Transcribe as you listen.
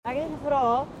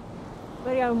gevra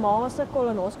oor jou ma se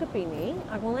kolonoskopie nie.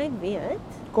 Ek wil net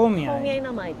weet, Kom kom jy jy?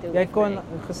 na my toe? Jy of kon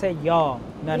nie? gesê ja,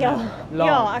 nou, Ja, laat.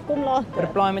 ja, ek kom later.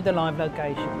 Reply met 'n live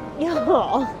location.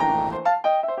 Ja.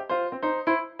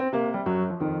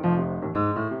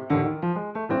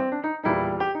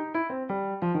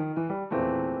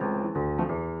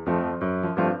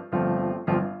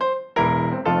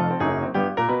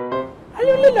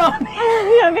 Hallo Lelani,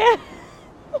 Ja, weer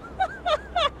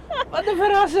wat 'n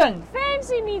verrassing.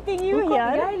 fancy meeting you Hoekom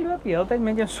here. jy loop heeltyd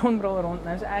met jou sonbril rond?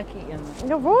 Nou is ek hier een.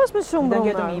 Ja, waar is my Ek dink sonbril jy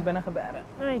het hom nou? hier binne geberg.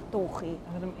 Nee, toggie.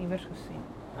 Ek het hom iewers gesien.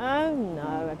 Oh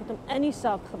no, ek het hom in die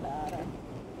sak geberg.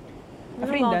 'n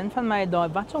Vriendin van my het daai,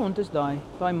 wat 'n hond is daai?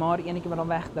 Daai maar enetjie wat dan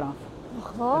wegdraf.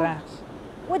 Ag, waar? Regs.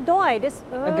 Wat daai? Dis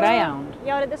 'n greyhound.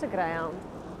 Ja, dit is 'n greyhound.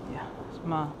 Ja, is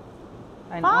maar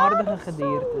 'n aardige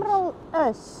gedierte. Sonbril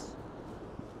is.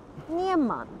 Nee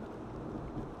man.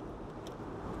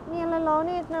 Nee,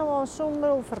 Lelani het nou haar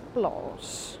sonbril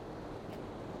verplaas.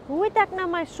 Hoe het ek nou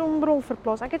my sonbril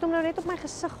verplaas? Ek het hom nou net op my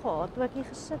gesig gehad toe ek hier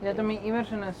gesit Jy het hom hier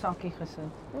iewers in 'n sakkie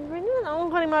gesit. Ek weet nie wat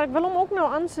aangaan nie, maar ek wil hom ook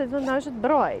nou aansit want nou is dit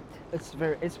bright.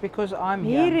 It's because I'm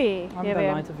here. Hierdie, I'm jy the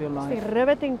weet, light of your dis life. die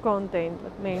riveting content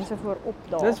wat mense voor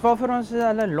opdaag. Dis waarvoor ons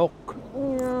hulle lok.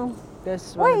 Ja.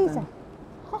 Dis Oei, wat is hy?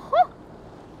 Haha.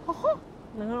 Haha.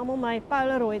 Nou gaan almal my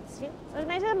Polaroid sien. As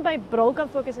mense net by bril kan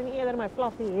fokus en nie eerder my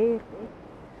fluffy hair nie.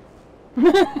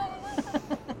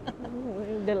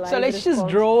 So let's just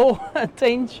draw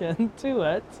attention to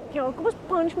it. Ja, kom ons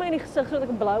punch my in die gesig sodat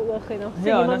ek 'n blou oog het en dan sien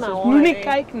Ja, niemand dan my sê hare moenie nie.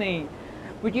 kyk nie.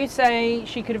 Would you say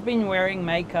she could have been wearing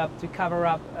makeup to cover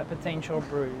up a potential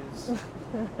bruise?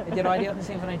 Het jy daai idee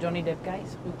gesien van die Johnny Depp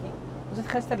case? Goedjie. Ons het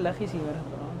gister liggies hieroor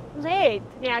gepraat. Ons het.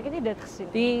 Nee, ek het nie dit gesien.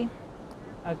 Die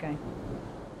okay.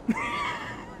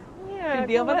 Ja, Die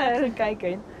deel wat ek kom gekyk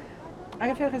het. Ek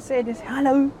het vir jou gesê dis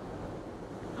hallo.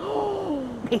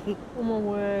 Oh my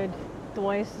word.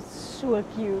 Daai is so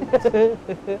cute.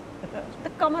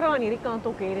 Die kamera aan hierdie kant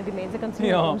ook hier en die mense kan sien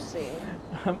Ja. wat hom sê.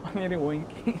 Aan hierdie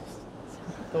hondjies.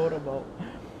 Adorable.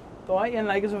 Daai een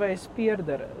lyk asof hy 'n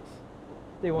speurder is.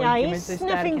 Die Ja, hondjie hy met is sy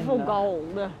sniffing for sterk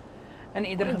gold. In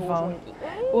ieder Die geval. boshondjie.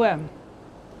 O,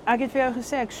 ek het vir jou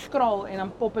gesê ek scroll en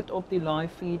dan pop dit op die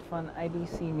live feed van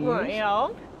ABC News. Ja.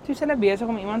 Toe is hulle besig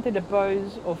om iemand te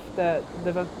depose of te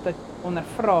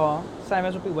ondervra. Sy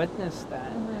was op die witness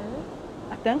stand.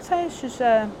 Ek dink sy is soos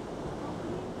 'n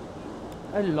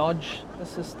lodge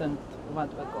assistant wat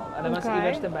ook al. Hulle was Okay.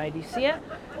 iewers by die see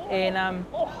en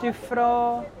toe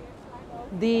vra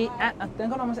die ek dink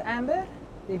haar naam is Amber,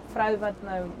 die vrou wat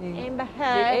nou die Amber die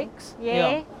Heard. ex.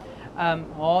 Ja.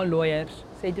 Haar lawyers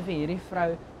sê te vir hierdie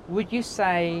vrou, would you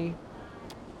say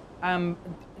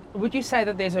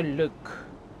that there's a look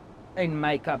in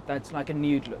makeup that's like a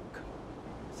nude look?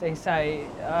 Sy sê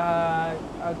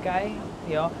okay,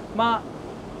 ja, maar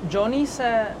Johnny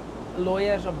se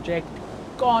lawyers object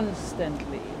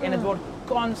constantly en dit word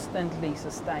constantly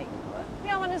sustained.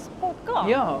 Ja, want dit is podcast.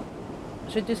 Ja.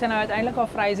 So toe sy nou uiteindelik haar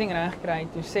phrasing reg kry,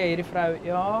 toe sê hierdie vrou,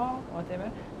 ja,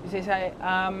 whatever. Toe sê sy,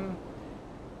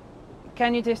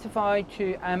 can you testify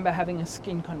to Amber having a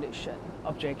skin condition?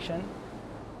 Objection.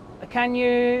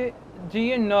 Do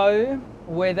you know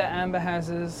whether Amber has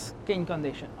a skin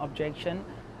condition? Objection.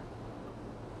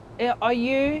 Are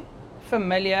you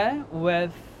familiar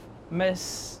with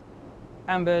Miss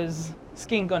Amber's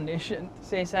skin condition?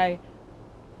 Sê sy,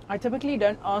 I typically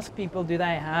don't ask people do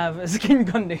they have a skin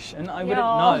condition. I wouldn't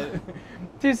Ja. know.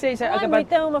 Toe sê sy, Okay, okay, maar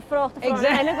but om 'n vraag te vra.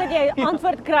 Exact- Eintlik wat jy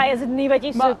antwoord kry is dit nie wat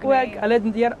jy maar soek ook nie. hulle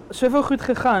het deur soveel goed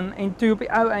gegaan en toe op die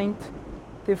ou eind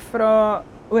toe vra,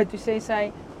 toe sê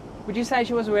sy, would you say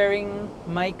she was wearing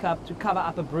makeup to cover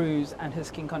up a bruise and her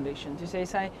skin condition? Toe sê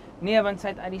sy, nee, want sy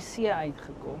het uit die see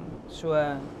uitgekom. So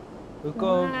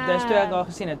hoekom dis toe ek haar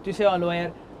gesien het. Toe sê haar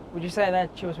lawyer, would you say that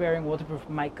she was wearing waterproof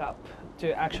makeup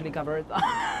to actually cover it up?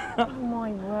 Oh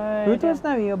my word. Hoe het ons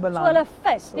nou hier So beland? hulle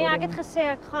vis. Nee, Sorry. ek het gesê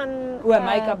ek gaan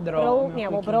make-up dra bril, om jou nee,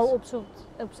 maar voetjies. bril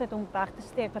opsit om weg te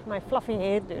steek wat my fluffy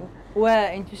hair doen.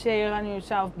 En toe sê jy gaan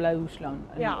jouself blou slaan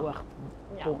in Ja. die oog.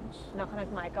 Ja. Pons. Nou gaan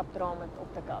ek make-up dra met op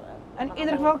te cover. In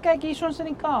ieder geval kyk hier ons in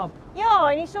die Kaap. Ja,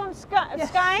 en die son Yes.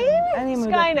 skyn. En die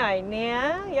moeder. Skyn hy,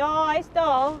 nee. Ja, hy's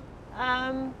daar.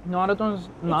 Nadat ons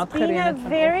nat It's been gereën a het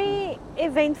very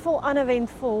eventful,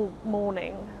 uneventful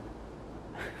morning.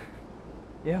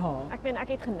 Ja. Ek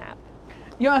het genap.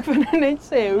 Ja, ek wil net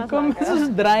sê, Was hoekom lekker. is ons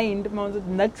drained, maar ons het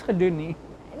niks gedoen nie.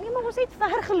 Nee, maar ons het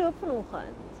ver geloop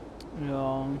vanoggend.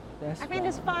 Ja, dis. Ek meen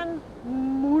dis van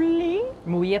Moelie,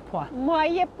 Moeiepoa.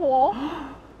 Moeiepo.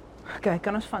 Okay,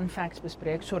 kan ons fun facts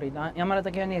bespreek? Sorry, jammer dat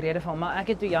ek jou in die rede val, maar ek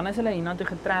het toe Janus hulle hiernatoe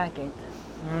getrek het.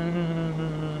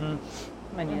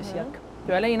 My neus juk.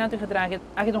 toe hulle hiernatoe getrek het,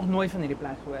 ek het nog nooit van hierdie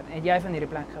plek gehoor. Het jy van hierdie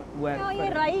plek gehoor? Ja, jy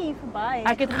ry hier verby.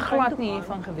 Ek het glad nie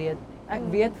hiervan geweet nie. Ek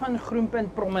weet van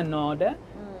Groenpunt Promenade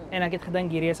en ek het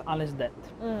gedink hierdie is alles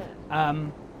dit.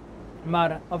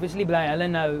 Maar obviously bly hulle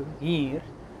nou hier.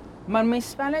 Maar my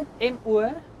spel dit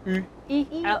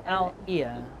M-O-U-I-L-L-E.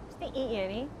 Is nie IE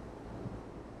nie.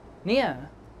 Nee,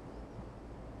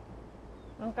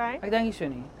 Okay. ek dink nie so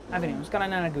nie. Ek weet nie, ons kan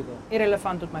nou na Google.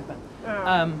 Irrelevant tot my punt.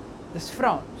 Dis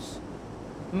Frans.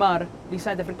 Maar die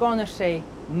Suid-Afrikaners sê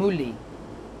moelie.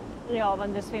 Ja,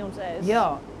 want dis wie ons is.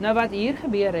 Ja, nou wat hier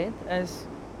gebeur het is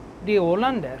die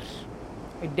Hollanders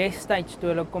het destyds toe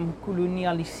hulle kom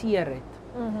kolonialiseer het.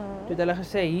 Toe het hulle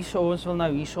gesê hierso ons wil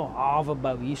nou hierso hawe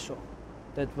bou hierso.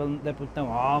 Dit moet nou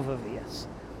hawe wees.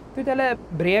 Toe het hulle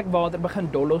breekwater begin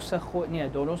dollosse gooi. Nee,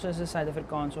 dollosse is 'n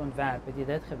Suid-Afrikaanse ontwerp, het jy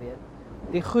dit geweet?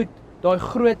 Die goed, daai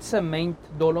groot sement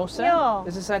dollosse, Ja.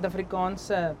 dis 'n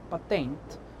Suid-Afrikaanse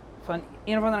patent van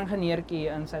een of ander ingenieurtjie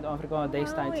in Suid-Afrika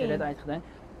destyds het dit uitgedink.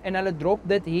 En hulle drop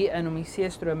dit hier in om die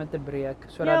seestrome te breek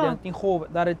sodat dit nie golwe,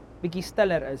 dat dit bietjie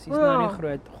stiller is. Hier's nou nie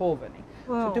groot golwe nie.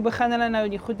 So toe begin hulle nou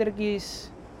die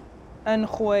goedertjies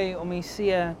ingooi om die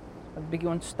see wat bietjie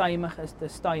onstuimig is te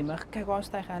stuimig. Kyk, waar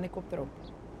styg 'n helikopter op.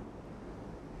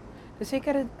 Dis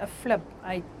seker 'n flip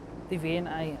uit die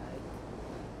W&A uit.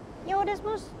 Ja, dis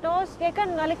mos jy kan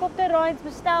helikopter rides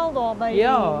bestel daar by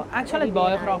Ja, die- ek sal by dit die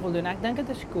baie W&A. graag wil doen. Ek dink dit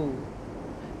is cool.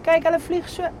 Kyk, hulle vlieg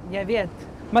so, jy weet.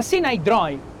 Maar sien hy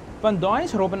draai, want daai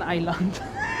is Robben Eiland.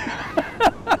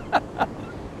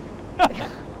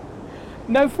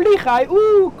 Nou vlieg hy.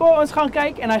 Kom ons gaan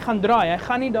kyk en hy gaan draai. Hy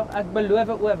gaan nie ek beloof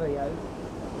oor jou.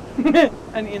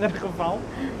 In enige geval.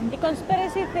 Die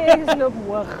conspiracy theories loop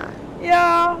hoog.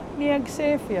 Ja, nee, ek sê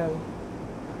vir jou.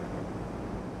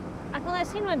 Ek wil nou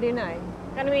sien wat doen hy.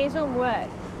 Kan die mense hom hoor?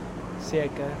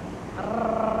 Seker.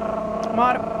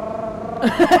 Maar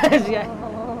is jy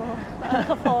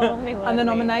Geval om nie hoor. and the nie.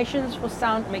 nominations for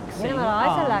sound mixing. Nee, maar daai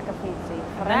is 'n are- lekker fietsie.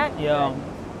 Vrek. Ja.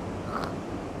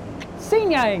 Sien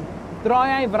jy? Draai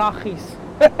hy wraggies.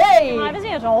 Hey! Maar dis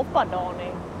nie eens halfpad daar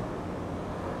nie.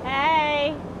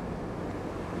 Hey,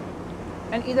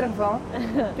 In ieder geval,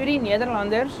 toe die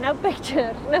Nederlanders no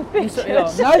pictures, no ja,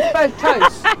 pictures. no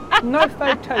photos. No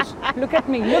photos. Look at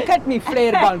me,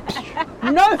 flareball.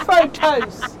 No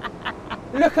photos.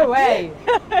 Look away.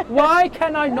 Why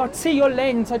can I not see your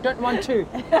lens? I don't want to.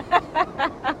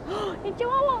 Die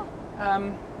chihuahua,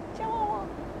 chihuahua.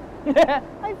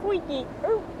 Hy voetjie.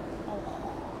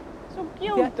 So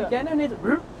cute. Jy nou net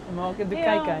maak en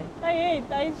kyk hy. Hy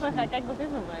is vir kyk wat is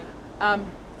met my.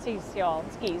 Sis, ja,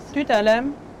 skus. Toe het hulle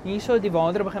hierso die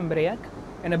water begin breek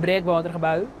en 'n breekwater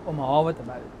gebou om hawe te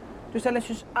bou. Toe is hulle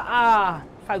soos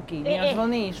foutjie. Nee, ons wil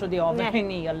nie hierso die hawe Nee.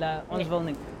 nie. Ons wil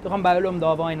nie. Toe gaan bou hulle om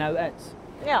daar waar hy nou is.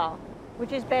 Ja,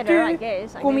 which is better, I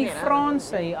guess. Kom die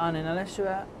Franse hier aan en hulle so,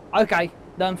 okay,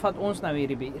 dan vat ons nou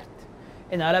hierdie buurt.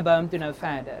 En hulle bou hom toe nou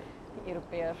verder. Die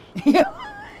Europeërs. Ja.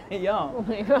 Ja.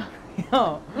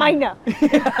 Ja. Myne.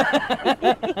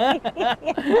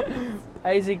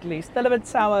 Basically, still a bit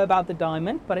sour about the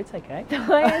diamond, but it's okay.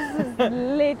 Daai is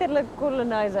letterlik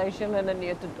colonization in 'n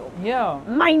neutedop. Ja.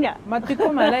 Myne. Maar toe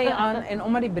kom hulle hier aan en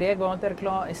omdat die breekwater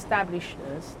klaar established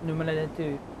is, noem hulle dit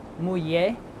toe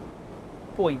Mouillet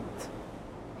Point.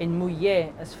 En Mouillet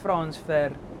is Frans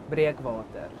vir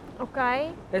breekwater. Okay.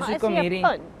 Dis maar hoekom is hier 'n hierdie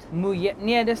punt? Mouillet,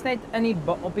 nee, dis net in die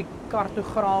op die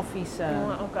kartografiese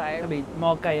Okay. gebied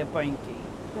maak hy 'n puntjie.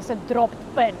 Dis 'n dropped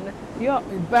pin. Ja,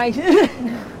 by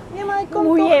nee, maar hy kom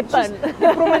Mouillet toch, soos pin.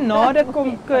 die promenade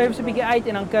kom curve so 'n bietjie uit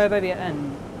en dan curve hy weer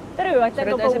in. True, ek So dink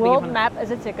dit op is 'n 'n world bietjie map is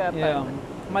dit seker 'n Ja. punt.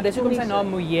 Maar dis hoekom sy naam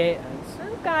Mouillet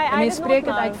is. Okay, En jy spreek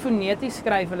dit uit foneties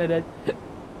skryf hulle dit.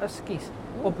 Ekskuus.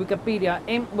 Op Wikipedia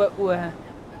M O O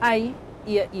I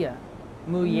E E.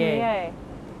 Mouillet.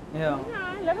 Ja. Ja,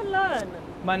 live and learn.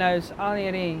 Maar nou is al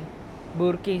hierdie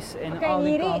boertjies en Okay, al die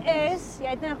hierdie kaartjies. is, jy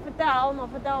het nou vertel, maar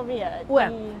vertel weer. O,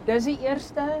 dis die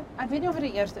eerste. Ek weet nie of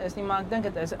dit die eerste is nie, maar ek dink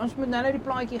dit is. Ons moet nou die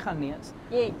plaatjie gaan lees.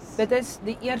 Yes. Dit is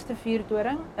die eerste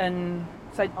vuurtoring in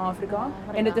Suid-Afrika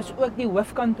en dit is ook die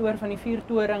hoofkantoor van die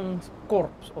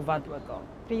vuurtoringskorps of wat ook al.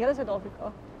 vir hele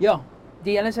Suid-Afrika. Ja,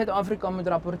 die hele Suid-Afrika moet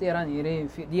rapporteer aan die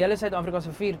hele Suid-Afrika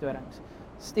se vuurtorings.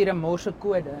 Stuur 'n morse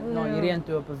kode na hierdie en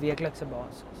toe op 'n weeklikse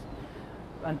basis.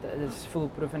 Want dit is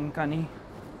foolproof en kan nie.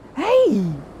 Hey!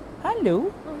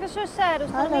 Hallo. Ek is so sad,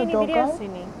 ons kan Hallo, nie die video Doggo.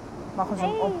 sien nie. Mag ons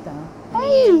hom optel?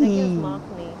 Nee, ek dink ons mag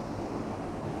nie.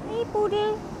 Hey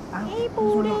poedel. Hey Ons moet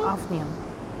poedel. hom afneem.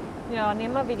 Ja,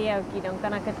 neem maar videoetjie, dan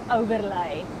kan ek dit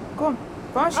overlay. Kom,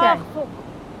 waar's jy? Ag, fok.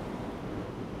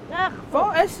 Ag,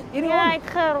 Waar is hierdie jy hond? het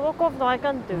gerok op daai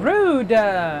kant toe. Rude.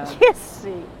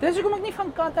 Jessie. Dis hoekom ek nie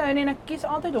van katte hou nie en ek kies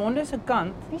altyd honde se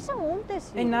kant. Wie se hond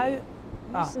is hier? En nou,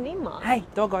 Dis niemand. hey,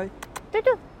 doggo.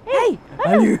 Toe. Hey.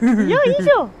 Ja,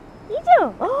 hierso.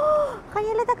 Oh, gaan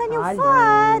julle dit aan jou Hallo.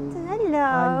 vat? Hallo.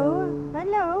 Hallo.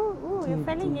 Hallo. Ooh, your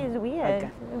felling is weird.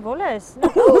 Okay. Wolles.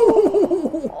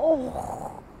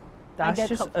 That's dit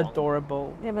just geval. adorable.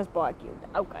 Dit was baie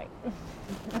cute. Okay.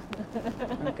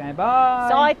 Okay, bye.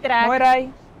 Saai trek. Mooi ry.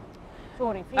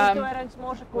 Sorry, vriendtorings,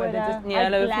 morse O, dit kode. is nee,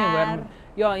 hulle hoef nie hoor.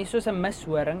 Ja, hier is 'n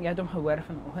mishoring. Jy het hom gehoor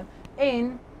vanoggend.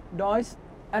 En daai's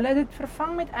hulle het dit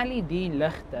vervang met LED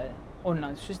ligte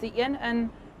onlangs, soos die een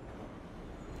in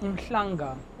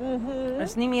Mhlanga.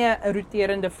 Is nie meer 'n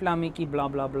roterende vlammetjie bla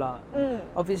bla bla.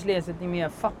 Obviously is dit nie meer 'n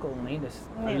fakkel nie, dis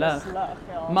 'n Nee, lig. dis lig,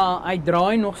 ja. Maar hy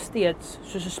draai nog steeds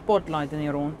soos 'n spotlight in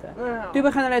die ronde. Ja. Toe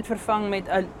begin hulle dit vervang met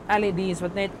LED's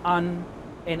wat net aan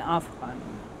en af gaan.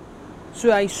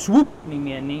 So hy swoep nie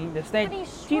meer nie. Dis net Die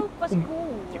swoop was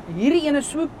cool. hierdie ene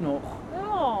swoep nog.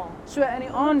 Ja. So in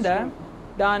die aande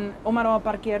dan omdat daar 'n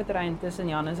parkeerterrein tussen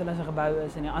Janus hulle se gebou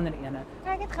is en die ander ene.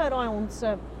 Kyk net gou daai hond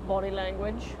se body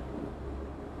language.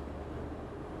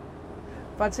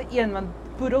 Wat se een want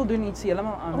poedel doen iets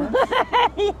heeltemal anders.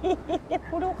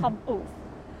 Poedel gaan poef.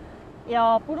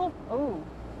 Ja, poedel.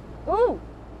 Ooh.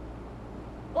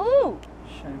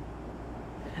 Shame.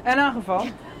 In 'n geval,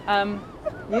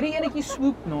 hierdie enetjie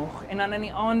swoep nog en dan in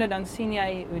die aande dan sien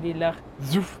jy hoe die lig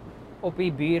zoef op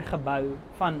die buurgebou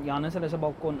van Janus hulle se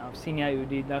balkon af. Sien jy hoe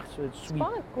die lig so sweep.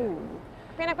 Baie cool.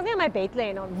 Ek wil nie in my bed lê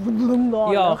en dan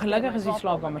daar. Ja, gelukkig is die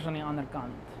slaapkamers aan die ander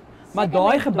kant. Maar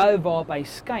daai gebou waarop hy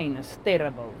skyn is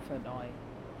terrible vir daai.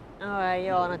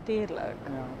 Ja, natuurlik.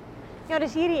 Ja. Ja,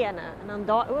 dis hierdie ene en dan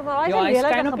daar, maar daai is Ja, 'n hy lelike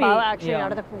skyn op gebou die- actually, ja. nou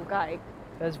dat ek kom kyk.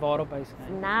 Dis waarop hy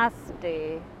skyn.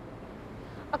 Nasty.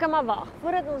 Okay, maar wag,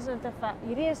 voordat ons dit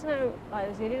hierdie is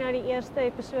hierdie nou die eerste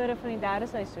episode van die derde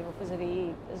seisoen of is dit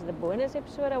 'n bonus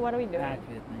episode? What are we doing? Ek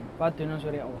weet nie. Wat doen ons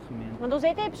oor die algemeen? Want ons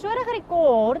het 'n episode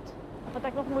gerekord wat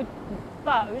ek nog moet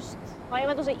post, waar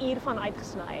iemand ons 'n uur van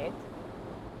uitgesny het.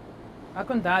 Ek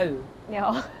onthou,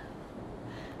 Ja.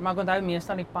 maar ek onthou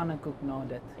meestal die pannekoek na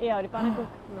dit. Ja, die pannekoek.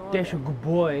 Dis 'n good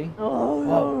boy.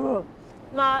 Wow.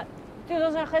 Maar toe het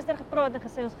ons nou gister gepraat en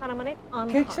gesê ons gaan hom maar net aan.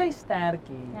 Kyk sy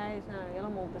stertjie. Ja, hy is nou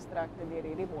heeltemal distracted deur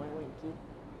hierdie mooi hondjie.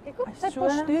 Kyk hoe Hy's sy so-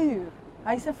 postuur.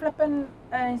 Hy's 'n flippin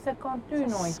hy's 'n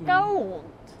cartoonhondjie. Skouhond.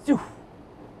 So.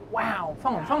 Wow,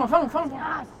 vang hom.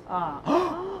 Ja. Ah,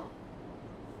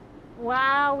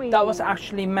 Wowie. that was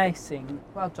actually amazing.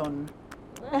 Well done.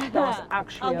 That was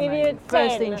actually I'll give you amazing. a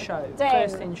First 10. in show. 10.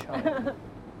 First in show.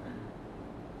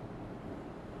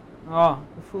 Oh,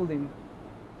 I fooled him.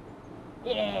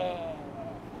 Yeah.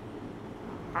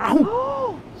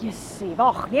 Au. Jessie,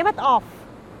 wag, neem dit af.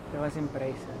 That was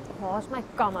impressive. Waar is my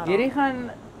kamera? Hierdie gaan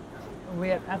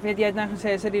weer, ek weet jy het nou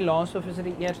gesê is dit die laaste of is dit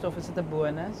die eerste of is dit 'n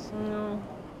bonus?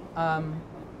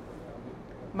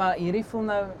 Maar hierdie voel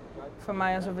nou vir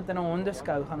my asof dit in 'n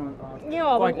hondeskou gaan ontaard.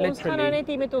 Ja, want Quite ons gaan nou net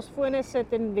hier met ons fone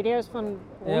sit en video's van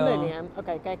honde Ja. neem.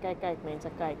 Okay, kyk mense,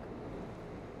 kyk.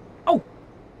 Au!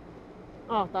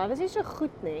 Ag, daai was nie so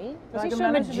goed nie. Dis Ja, nie ek so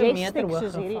het nou net soos 'n meter majestic hoog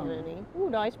soos hierdie gevang. ene nie.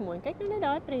 Ooh, daai is mooi. Kyk nou net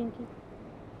daai prentjie.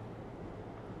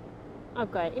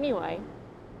 Okay, anyway.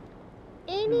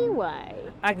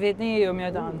 Ek weet nie hoe om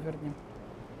jou te antwoord nie.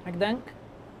 Ek dink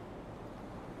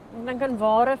Ek dink in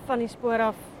ware van die spoor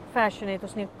af fashion het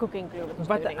ons nie 'n cooking club wat ons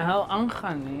wat doen nie. hel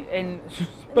aangaan nie en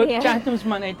Nee. chat ons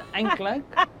maar net eintlik.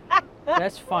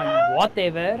 That's fine,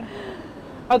 whatever.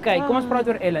 Okay, kom ons praat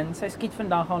oor Ellen. Sy skiet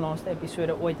vandag haar laaste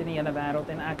episode ooit in die hele wêreld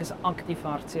en ek is aktief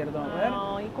hartseer daaroor.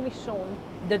 Ja, hier kom die son.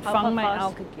 Dit hou vang van my vas.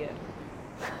 elke keer.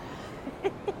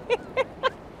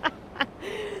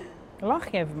 Lag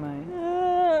jy vir my?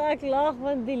 Ek lag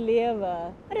van die lewe.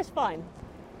 Dit is fyn.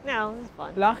 Nou, dit is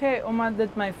fyn. Lag jy omdat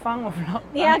dit my vang of lag?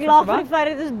 Nee, ek lag vir die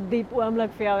feit dit is 'n diep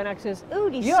oomblik vir jou en ek sê, "Ooh,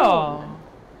 die Ja. son."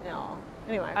 Ja.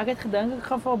 Anyway. Ek het gedink ek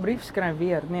gaan vir haar brief skryf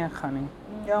weer. Nee, ek gaan nie.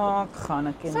 Ja, ek gaan,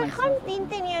 ek ken Sy myself. gaan 10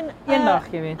 teen 1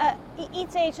 Eendag, jy weet.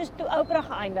 Iets sê soos toe Oprah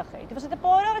geëindig het. Dit was dit 'n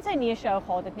paar dae wat sy nie 'n show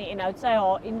gehad het nie en nou het sy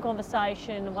haar in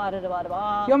conversation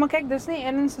whatever. Ja, maar kyk, dis nie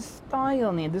Ellen se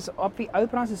style nie. Dis op die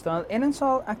Oprah se style. Ellen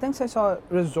sal, ek dink sy sal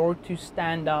resort to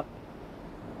stand-up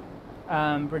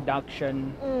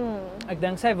production. Ek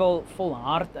dink sy wil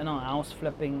volhard in haar house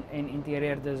flipping en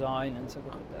interieur design en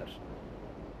sulke goeders.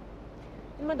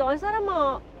 Maar daai is dan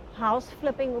maar house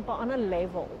flipping op 'n ander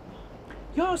level.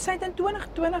 Ja, sy het in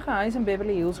 2020 'n huis in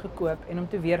Beverly Hills gekoop en hom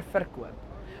toe weer verkoop.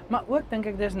 Maar ook dink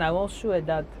ek dis nou al so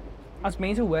dat as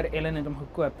mense hoor Ellen het hom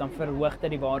gekoop, dan verhoog dit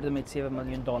die waarde met $7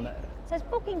 miljoen. Sy's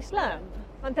fucking slim.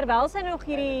 Want terwyl sy nog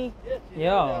hierdie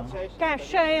Ja.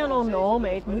 cachet aan haar naam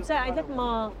het, moet sy eintlik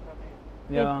maar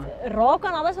Ja. net raak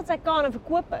aan alles wat sy kan en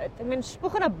verkoop dit. Ek meen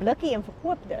spoeg in 'n blikkie en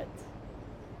verkoop dit.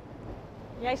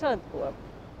 Jy sal dit koop.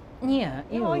 Nee,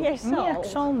 eeuw. jy sal. Nee, ek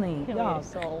sal nie. Ja, Ja. jy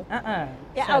sal.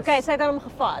 Sis. Ja, okay, sy het hom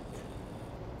gevat.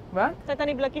 Wat? Sy het aan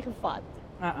die blikkie gevat.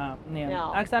 Nee. Ja.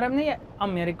 Ek is daarom nie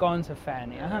Amerikaanse fan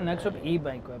nie. Ek gaan niks op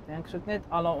eBay koop nie. Ek soek net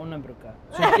alle onderbroeke.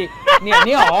 Soos die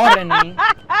nie hare nie.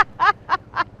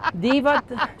 Die wat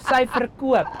sy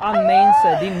verkoop aan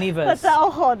mense, die Wat nuus. sy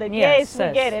al gehad het. Nee, Yes, we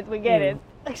sis. get it, we get Nee. it.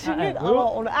 Ek soek net hoe? al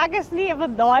onder. Ek is nie een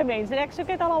van daai mense nie. Ek soek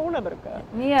net al onderbroeke.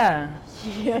 Nee.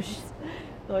 Yes.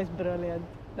 Daai is brilliant.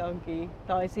 Dankie.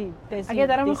 Daai is die Ek het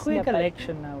daarom 'n goeie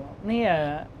collection nou al. Nee.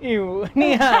 Eeuw.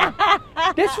 Nee.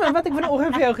 Dis wat ek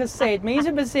vanoggend vir jou gesê het.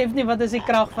 Mense besef nie wat is die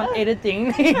krag van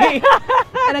editing nie.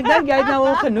 En ek dink jy het nou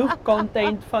al genoeg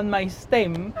content van my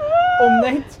stem om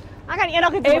net Ek kan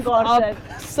enigiets op mekaar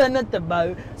sit. sinne te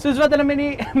bou, soos wat hulle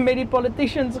met die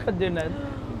politicians gedoen het.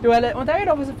 Toe hulle onthou jy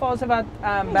daar was 'n fase wat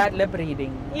bad lip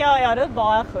reading. Ja, dit is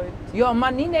baie goed. Ja,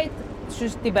 maar nie net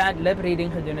soos die bad lip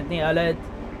reading gedoen het nie. Hulle het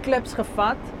klips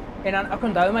gevat en dan ek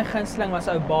onthou my gunsteling was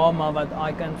Obama wat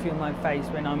I can feel my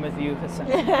face when I'm with you gesing.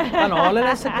 Dan haal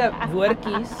hulle sulke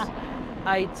woordjies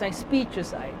uit sy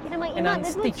speeches uit. Ja, maar en iemand dan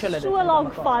dit moet stitch hulle dit. so met lank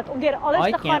mekaar. vat om deur alles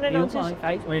I te gaan can't en dan feel soos my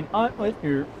face when I'm with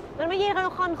you. maar jy gaan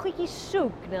nog gaan goedjies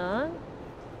soek, né?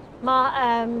 Maar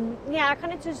nee, ek gaan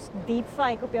net soos deep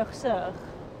fake op jou gesig.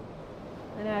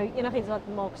 En nou enigiets wat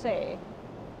maak sê.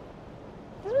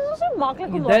 Dit is so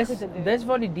maklik om daai goed te doen. Dis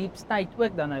waar die deep state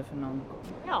ook dan nou vandaan kom.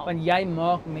 Ja, Want jy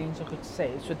maak mense goed sê,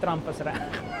 so Trump is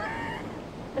reg.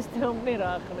 is Trump nie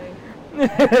reg nie.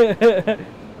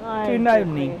 Toe nou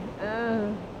nie.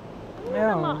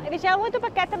 Ja. Maar weet jy ooit op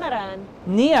 'n catamaran?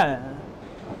 Nee.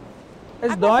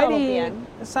 Is Ek was daai al op die een.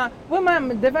 O, maar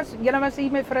dit was julle was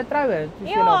hier met vir 'n troue.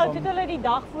 Ja, toe het hulle die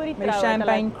dag voor die met die troue.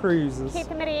 champagne cruises.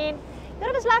 Catamaran.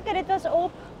 Dit was lekker, dit was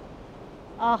op.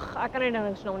 Ag, ek kan nou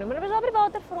niks noem nie, maar dit was daar by die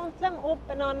waterfront, klim op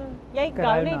en dan jy gou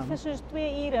Corona. net vir soos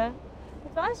 2 ure.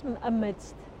 Dit was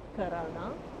amidst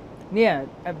corona. Nee,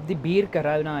 die bier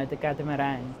Corona het 'n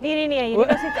catamaran. Nee, hierdie was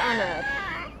iets anders.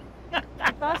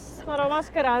 Dit was, maar daar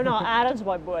was corona ergens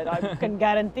by boord, I can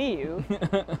guarantee you.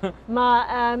 Maar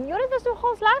ja, dit was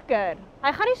nogals lekker.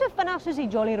 Hy gaan nie so vinnig soos die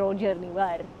Jolly Roger nie,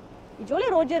 hoor. Die Jolly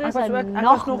Roger is 'n nagmerrie. Ek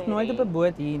was nog nooit op 'n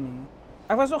boot hier nie.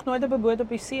 Ek was nog nooit op 'n boot op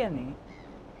die see nie.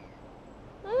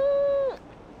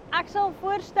 Ek sal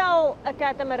voorstel 'n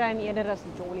catamaran eerder as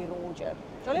die Jolly Roger.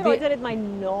 Jolly Roger het my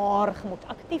naar gemaak,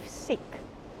 aktief siek.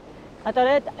 Dat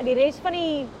hulle die res van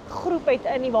die groep het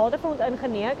in die waterfront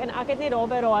ingeneek en ek het net daar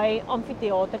by daai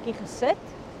amfitheatertjie gesit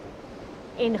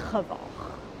en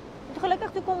gewag. En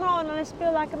gelukkig toe kom daar en hulle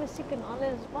speel lekker musiek en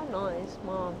alles, baie nice,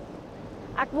 maar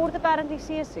ek word apparently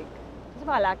seesiek. Dit is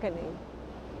baie lekker nie.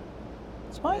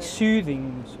 It's baie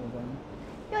soothing so dan.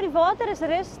 Ja, die water is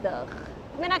rustig.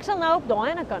 Ek meen ek sal nou op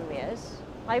daai ene kan wees.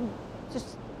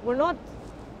 We're not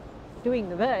doing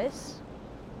this.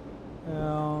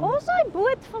 Ja. Waar is daai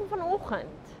boot van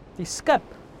vanoggend? Die skip.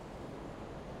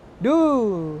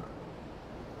 Doe.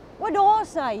 O, daar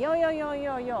is hy. Ja.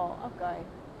 Okay.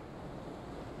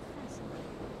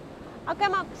 Okay,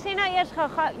 maar sê nou eers gou,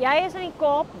 jy is in die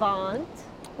Kaap want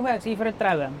O, ek is hier vir 'n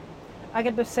troue. Ek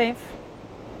het besef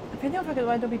ek weet nie of ek dit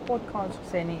ooit op die podcast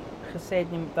gesê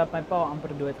het nie dat my pa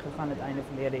amper dood gegaan het einde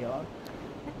verlede jaar.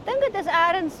 ek dink dit is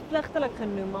eers pligtelik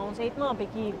genoem, maar ons het maar 'n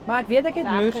bietjie Maar ek weet ek het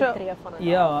moes weggetree van dit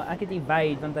ja, ek het die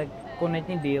wyd want ek kon dit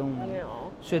nie deel nie. Ja.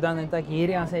 So dan het ek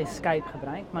hierdie as 'n escape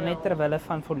gebruik, maar net Ja. ter wille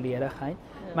van volledigheid.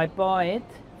 Ja. My pa het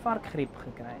varkgriep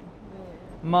gekry.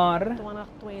 Maar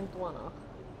 2022.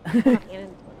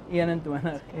 2021.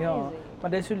 21, ja. Crazy. Maar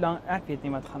dis so lank, ek weet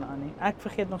nie wat gaan aan nie. Ek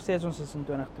vergeet nog steeds ons is in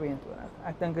 2022.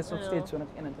 Ek dink dit is nog Ja. steeds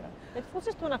 2021. Dit voel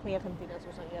soos 2019 as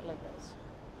ons nou eerlik is.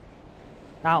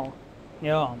 Nou,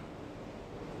 ja.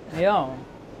 Ja.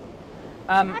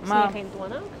 Ek Maar sê geen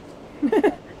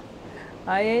 20.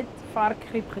 hy het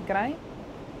varkgriep gekry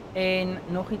en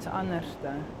nog iets anderste.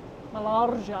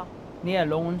 Malaria. Nee,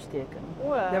 longontsteking.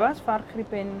 O. Dit was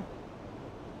varkgriep en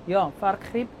ja,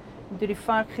 varkgriep. En toe die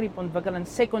varkgriep ontwikkel 'n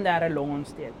sekondêre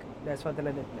longontsteking. Dis wat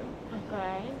hulle dit noem.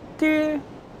 Okay. Toe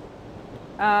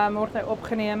word hy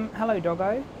opgeneem. Hallo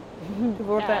doggo. Toe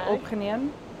word hy Ja.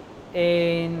 opgeneem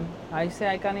en hy sê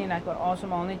hy kan nie lekker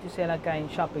asemhaal nie. Toe sê hulle okay,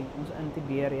 Shappie, ons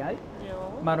intubeer jou, Ja.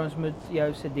 maar ons moet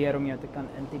jou sedeer om jou te kan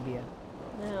intubeer.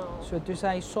 Ja. So toe sê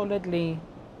hy solidly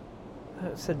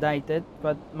sedated,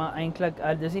 wat maar eintlik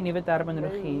dis die nuwe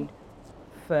terminologie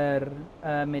vir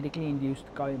medically induced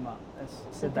coma is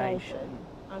sedation.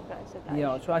 Okay, sedation.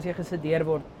 Ja, so as jy gesedeer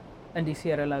word,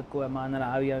 indiseer hulle koma en hulle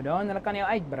hou jou daar en hulle kan jou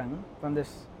uitbring want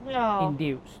dis Ja.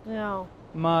 induced. Ja.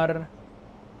 Maar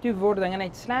toe word dinge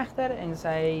net slegter en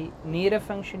sy niere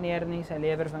funksioneer nie, sy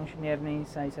lewer funksioneer nie,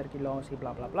 sy sirkulasie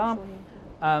bla bla bla.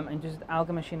 En toe is dit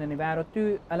elke masjien in die wêreld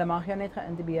toe, hulle mag jou net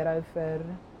geïntubeer hou vir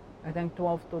ek dink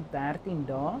 12 tot 13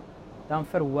 dae, dan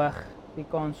verhoog die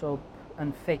kans op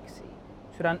infeksie.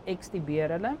 So dan extubeer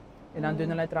hulle en dan doen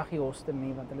hulle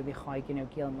tracheostomie want hulle die gaatjie in jou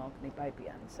keel maak en die pypie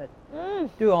insit.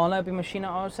 Toe haal hulle op die masjiene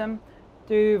asem.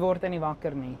 Toe word hy nie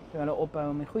wakker nie. Toe hulle ophou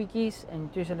om die goedjies en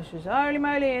toe is hulle soos, "Holy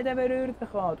moly, het hy beroerte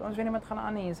gehad. Ons weet nie wat gaan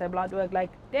aan nie." En sy bloed ook lyk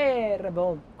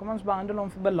terrible. Kom ons behandel hom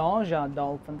vir Belagia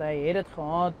dalk want hy het dit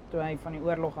gehad toe hy van die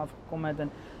oorlog afgekom het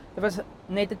en dit was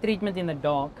net 'n treatment in the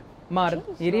dark. Maar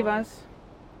hierdie was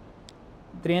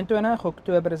 23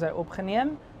 Oktober is hy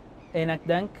opgeneem en ek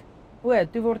dink,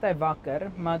 toe word hy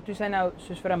wakker, maar toe is hy nou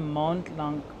soos vir 'n maand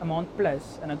lank, 'n maand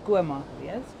plus in 'n koma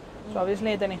gewees. So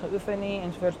obviously het hy nie geoefen nie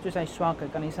en soos toe hy swak, hy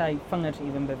kan nie sy vingers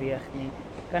ewen beweeg nie.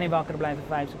 Kan nie wakker bly vir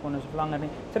 5 sekondes of langer nie.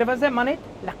 So dit was net maar net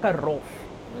lekker rof.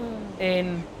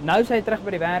 En nou is hy terug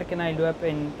by die werk en hy loop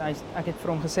en ek het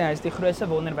vir hom gesê hy is die grootste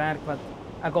wonderwerk wat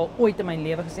ek al ooit in my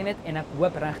lewe gesien het en ek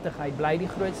hoop regtig hy bly die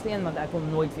grootste een want ek wil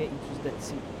nooit weer iets soos dit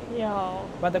sien. Ja.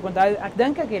 Want ek onthou, ek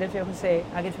dink ek het dit vir jou gesê,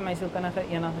 ek het vir my sielkundige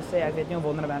eendag gesê ek weet nie of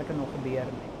wonderwerke nog gebeur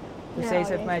nie. Toe sê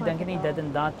sy vir my, ek dink nie dit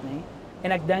en dat nie.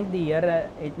 En ek dink die Here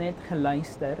het net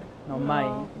geluister na my.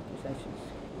 Toe sê sy soos,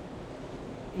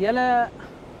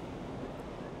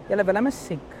 Julle Willem is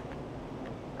siek.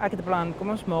 Ek het 'n plan, kom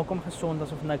ons maak hom gesond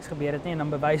asof niks gebeur het nie en dan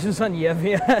bewys ons aan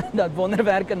JW dat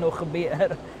wonderwerke nog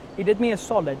gebeur. He did me a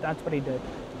solid, that's what he did.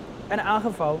 In elk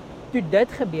geval, toe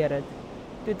dit gebeur het,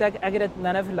 toe ek het dit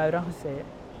nou vir Laura gesê,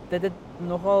 dit het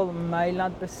nogal my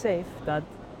laat besef dat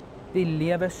die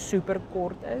lewe super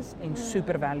kort is en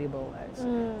super valuable is.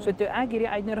 So toe ek hierdie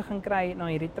uitnodiging kry na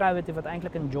hierdie troue toe wat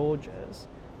eintlik in George is,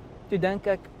 toe dink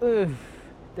ek,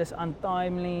 dis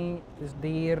untimely, dis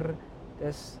duur,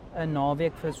 dis 'n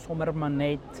naweek vir sommer maar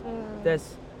net,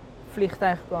 dis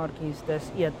vliegtuigkaartjies,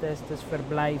 dis etes, dis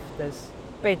verblyf, dis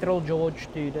petrol George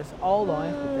toe, dis al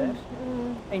daai goeders.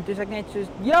 En toe sê ek net soos,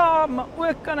 ja, maar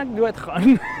ook kan ek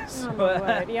doodgaan. So,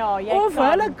 ja, jy of kan.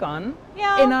 hulle kan.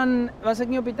 Ja. En dan was ek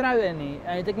nie op die troue nie.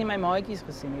 En het ek nie my maatjies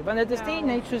gesien nie. Want dit is nie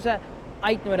net soos 'n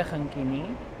uitnodigingkie nie.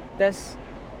 Dis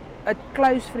 'n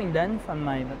close vriendin van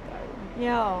my wat trou.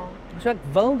 Ja. So ek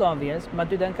wil daar wees, maar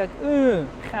toe dink ek,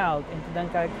 geld en toe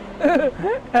dink ek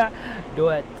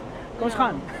dood. Kom ons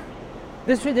gaan.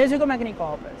 Dis hoekom ek in die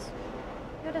Kaap is.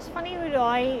 Ja, dis funny hoe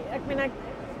daai, ek meen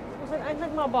ons het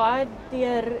eintlik maar baie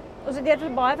ons het deur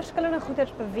baie verskillende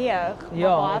goeders beweeg, Ja,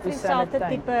 maar baie op van dieselfde dieselfde tyd.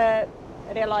 tipe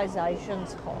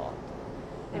realizations gehad.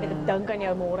 Jy weet, ek dink aan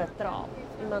jou môre trap.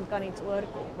 Iemand kan iets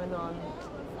oorkom en dan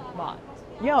wat?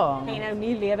 Ja. En jy nou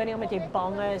nie lewe nie omdat jy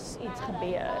bang is iets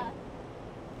gebeur.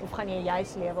 Of gaan jy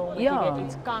juis lewe omdat jy Ja. weet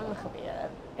iets kan gebeur.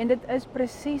 En dit is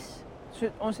presies so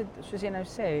ons het soos jy nou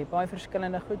sê, baie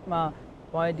verskillende goed, maar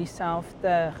baie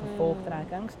dieselfde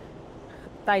gevolgtrekkings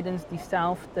tydens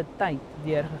dieselfde tyd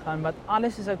deurgegaan wat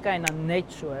alles is oukei en dan net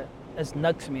so is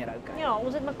niks meer oukei. Ja,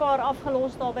 ons het mekaar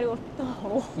afgelos daar by die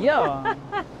hospitaal. Ja.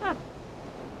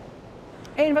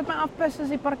 En wat my afpis is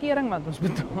die parkering wat ons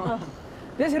betaal.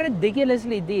 Dis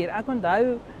ridiculously duur. Ek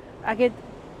onthou ek het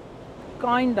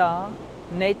kinda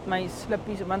net my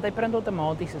slippies want hy print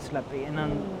outomaties 'n slippie en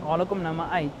dan haal ek hom nou maar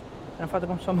uit en dan vat ek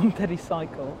hom sommer om te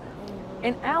recycle.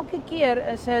 En elke keer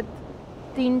is dit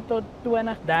 10 tot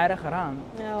 20, 30 rand.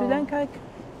 Ja. Toe dink ek,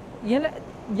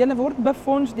 julle word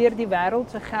befonds deur die wêreld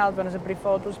se geld want dit is 'n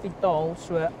privaat hospitaal,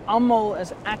 so almal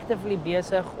is actively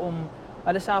besig om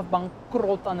hulle self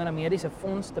bankrot aan 'n mediese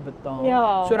fonds te betaal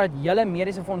Ja. sodat julle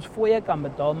mediese fonds fooie kan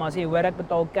betaal, maar as jy hoor ek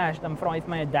betaal cash, dan vra jy vir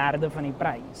my 1/3 van die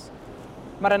prys.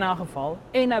 Maar in 'n geval,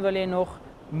 en nou wil jy nog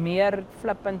meer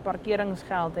flippend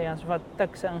parkeringsgeld hê as wat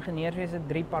Tikse ingenieurswese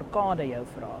 3 parkade jou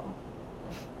vra.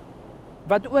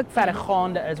 Wat ook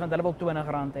verregaande is want hulle wil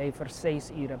R20 hê vir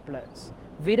 6 ure plus.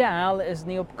 Wie die hel is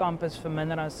nie op kampus vir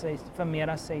meer as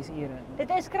 6 ure. Dit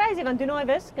is crazy want doen daai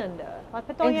wiskunde. Wat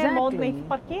betaal jy 'n maand Exactly. met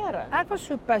parkering? Ek was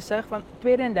so pissig want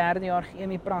tweede en derde jaar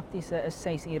chemie praktiese is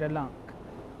 6 ure lank.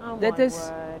 Oh Dit my is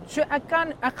word. so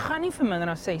ek gaan nie vir minder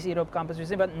as 6 ure op kampus wees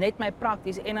nie want net my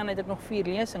prakties en dan het ek nog 4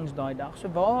 lesings daai dag. So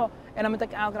waar en dan moet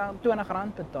ek elke dag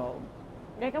R20 betaal.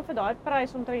 Jy kan vir daai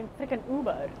prys omtrent freaking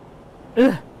Uber.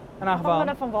 In 'n geval.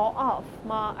 Hang van waar af,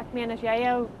 maar ek meen as jy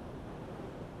jou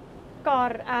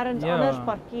kar ergens Ja. anders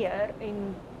parkeer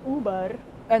en Uber,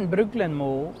 In Brooklyn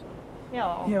Mall.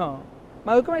 ja. Ja.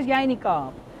 Maar hoekom is jy in die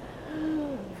Kaap?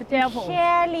 Vertel vir ons.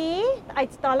 Shirley,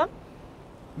 uitstalling.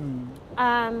 Hmm.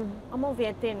 Almal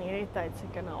weet teen hierdie tyd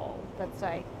seker nou al dat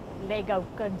sy Lego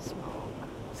kuns maak.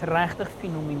 Dis regtig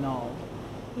fenomenaal.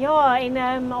 Ja, en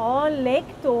haar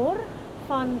lektor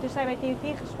van toe sy by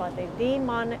TUT geswat het, die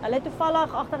man, hulle het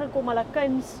toevallig agtergekom hulle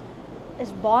kuns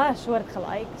is baie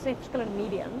soortgelyk, sê verskillende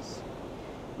mediums.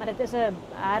 Maar dit is 'n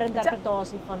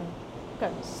herinterpretasie van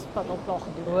kuns wat op daar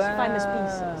gedoen is, famous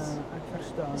pieces. Ek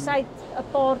verstaan. Sy het 'n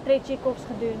paar Tretykovs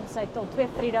gedoen, sy het al 2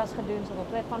 Fridas gedoen, sy het al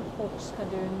 2 Van Goghs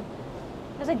gedoen.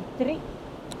 Sy het 3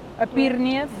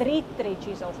 'n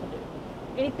Trety's al gedoen.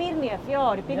 En die pierneef,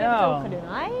 ja, die pierneef het ook gedoen.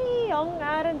 Hy hang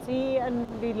ergens hier in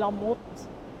die Lamotte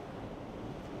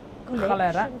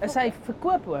Galerie. Is hy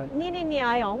verkoop ook? Nee,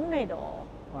 hy hang net daar.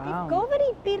 Wow. Die cover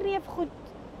die pierneef goed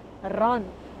ran.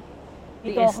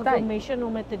 Die daar estate. gecommission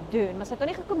om dit te doen, maar sy het nog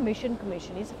nie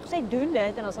gecommission nie. Sy het gesê doen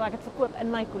dit en dan sal ek dit verkoop in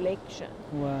my collection.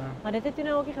 Wow. Maar dit het toe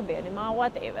nou ook nie gebeur nie, maar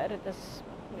whatever, dit is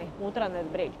water under the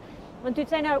bridge. Want toe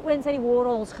het sy nou oor sy die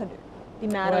Warhols gedoen, die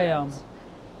Marilyns.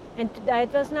 En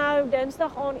dit was nou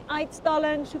Dinsdag aan die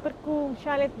uitstalling, super cool.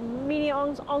 Shirley het mini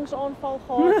angsaanval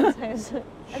gehad. Sy is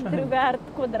introvert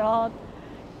kwadraat.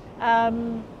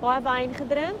 Baie wyn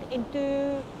gedrink en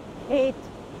toe het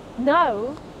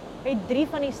 3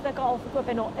 van die stukke al verkoop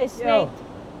en daar is net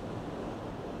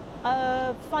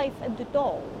 5 in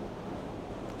totaal.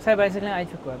 Sy basically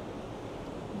uitverkoop.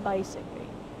 Basically.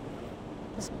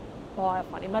 Dis baie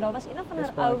funny, maar daar was een van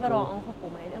haar ouer haar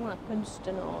aangekom het, 'n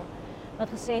kunstenaar wat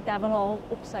gesê het hy wil haar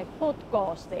op sy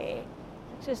podcast hê.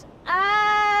 Ek soos,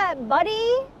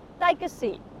 buddy, take a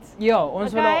seat. Ja,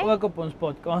 ons wil haar ook op ons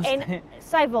podcast hê. En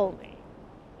sy wil nie.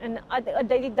 En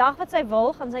die dag wat sy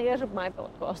wil, gaan sy eers op my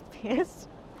podcast wees.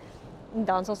 En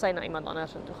dan sal sy na iemand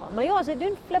anders toe gaan. Maar ja, sy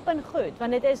doen flippend goed,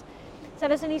 want sy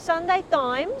was in die Sunday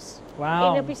Times. Wow.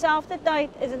 En op dieselfde tyd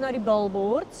is dit nou die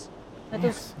billboards. Wat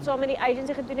ons saam met die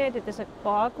agency gedoen het. Dit is 'n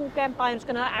baie cool campaign. Ons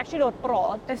kan nou actually daar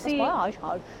praat. Dit is baie hush.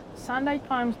 Sunday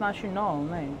Times Nasionaal,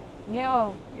 nee. Ja.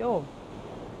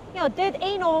 Ja, dit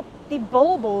en op die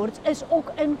billboards is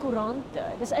ook in koerante.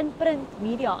 Dis in print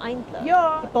media eintlik.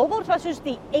 Ja. Die billboards was soos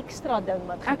die ekstra ding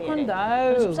wat gebeur het. Ek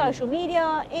onthou. Dis op social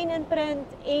media en in print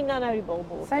en dan nou die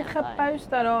billboards. Sy het gepost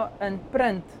dat daar in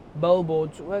print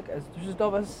billboards ook is. Dus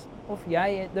daar was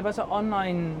dit was 'n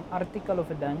online artikel of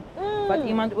 'n ding wat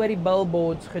iemand oor die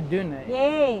billboards gedoen het.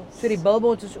 Yes. So die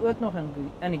billboards is ook nog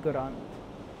in die koerant.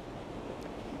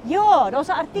 Ja, daar's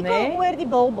 'n artikel oor die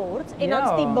billboards en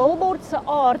dan die billboard se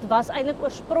aard was eintlik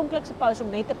oorspronklik supposed om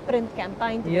net 'n print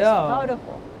campaign te wees. Onthou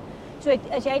daarvan. So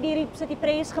as jy die City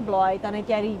Press geblaai het, dan het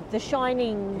jy die The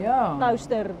Shining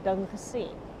poster ding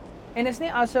gesien. En is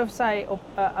nie asof sy op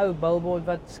 'n ou billboard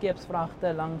wat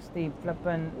skeepsvragte langs die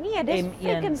flippin Nee, dis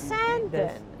freaking Sandton.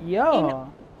 Ja. En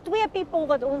 3 people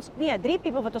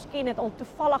wat ons ken het al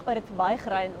toevallig by dit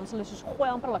verbygery en ons hulle soos gooi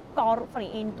amper hulle kar van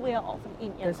die N2 af en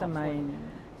N1 af. Dis amazing.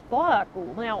 Baie cool.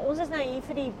 Maar ja, ons is nou hier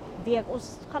vir die week.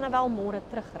 Ons gaan nou wel môre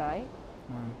terugry.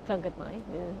 Klink dit my,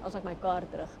 as ek my kar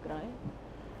terugkry.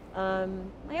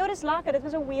 Maar ja, dis lekker. Dit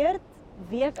was 'n weird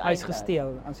week. Hy's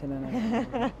gesteel as jy nou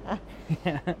net.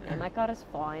 Ja, my kar is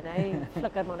fine. Hy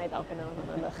flikker maar net elke nou en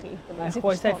dan liggie. Hy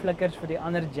gooi sy flikkers vir die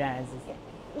ander jazz.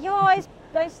 Ja, hy's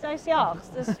jags.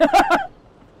 Dis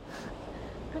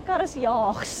my kar is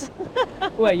jags.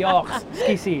 O, jags.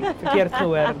 Skussie, verkeerd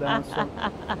gehoor dan so.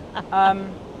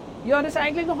 Ja, dis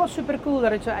eintlik nogal super cool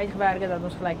dat dit so uitgewerk het dat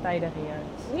ons gelyktydig hier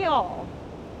is. Ja.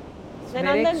 En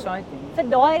dan exciting. Vir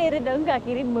daai rede dink ek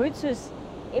hierdie moet soos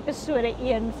episode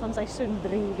 1 van seisoen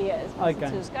 3 wees. Okay.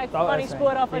 Soos kyk van die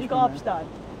spoor af in Kaapstad.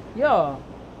 Ja.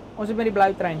 Ons het met die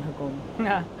blou trein gekom.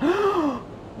 Ja.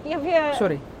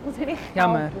 Sorry. Ons het nie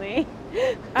jammer nie.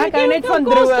 Ek hou net van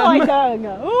droom.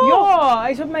 Ja,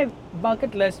 hy's op my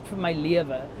bucket list vir my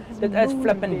lewe. Dit is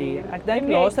flippend duur. Ek dink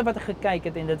laaste wat ek gekyk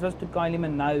het en dit was toe Kylie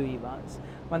Minogue hier was.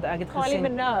 Want ek het gesien Kylie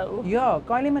Minogue. Ja,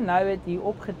 Kylie Minogue het hier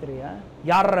opgetree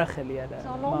jare gelede.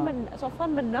 Is al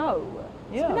van Minogue.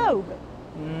 Ja. Minogue.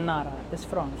 Nara, dis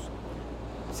Frans.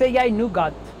 Sê jy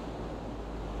nougat?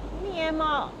 Nee,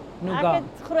 maar nougat. Ek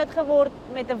het groot geword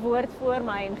met 'n woord voor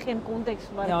my en geen konteks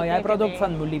wat Ja, jy praat ook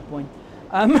van Molly Point.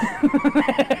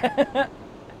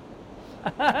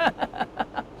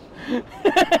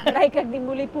 Ryk ek die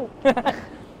moliepoep.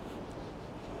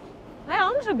 Hy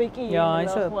hang so 'n bietjie. Ja,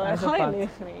 hy's op pad. nie.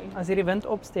 As hierdie wind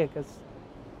opsteek is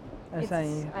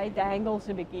hy dangle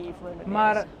so 'n bietjie voor my.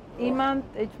 Maar iemand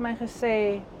het vir my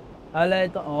gesê hulle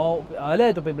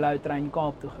het op die blou trein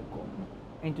Kaap toe gekom.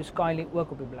 En toe Kylie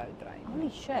ook op die blou trein. Holy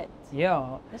shit.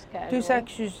 Ja. Dis casual. Toe sê ek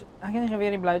soos ek het nie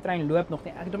geweet die blou trein loop nog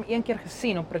nie. Ek het hom een keer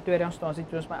gesien op Pretoria-stasie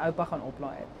toe ons my oupa gaan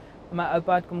oplaai het. My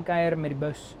oupa het kom kuier met die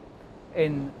bus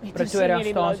en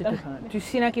Pretoria-stasie toe gaan. Toe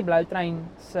sien ek die blou trein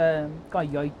se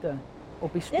kajuite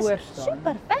op die Dis spoor staan.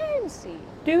 super fancy.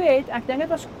 Toe het, ek dink dit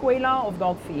was Kwela of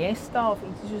dalk Fiesta of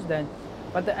ietsie soos dit,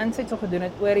 wat 'n insetsel gedoen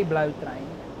het oor die blou trein.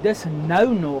 Dis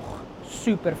nou nog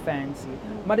super fancy,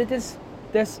 maar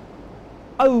dis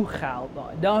ou geld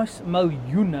daai. Daar's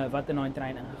miljoene wat in daai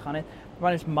trein ingegaan het,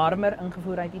 want is marmer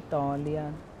ingevoer uit Italië.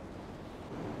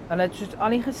 Hulle het soos al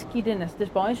die geskiedenis, dis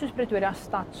baie soos Pretoria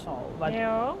stadsaal wat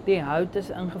Ja. die hout is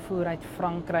ingevoer uit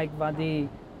Frankryk wat die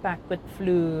parquet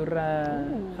vloer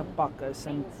gepak is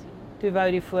en toe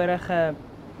wou die vorige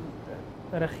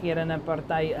regerende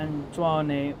party in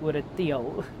Tshwane oor 'n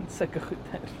teel sulke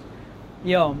goeders.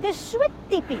 Ja. Dis so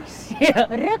tipies. Ja.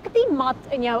 Ruk die mat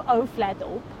in jou ou flat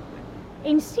op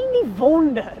en sien die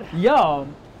wonder. Ja.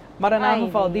 Maar in 'n Ai,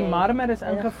 geval die nee. marmer is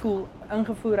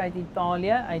ingevoer uit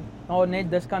Italië, uit net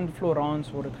diskant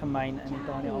Florence word dit gemyn in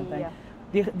Italië altyd.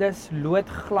 Dis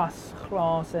loodglas,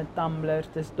 glase, tumblers,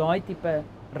 dis daai tipe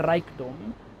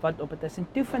rykdom wat op dit is. En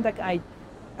toe vind ek uit,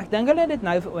 ek dink hulle het dit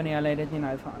nou hulle het dit nie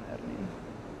nou verander nie.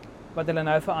 Wat hulle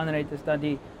nou verander het is dat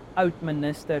die oud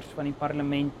ministers van die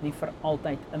parlement nie vir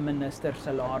altyd 'n minister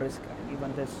salaris kry nie,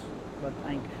 want dis wat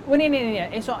eintlik.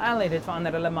 Nee, SAL het dit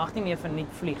verander. Hulle mag nie meer verniet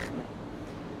vlieg nie.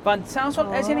 Want selfs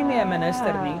al is jy nie meer 'n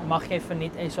minister nie, mag jy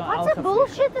verniet SAL Wat 'n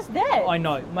bullshit is dit? I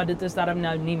know, maar dit is daarom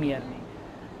nou nie meer nie.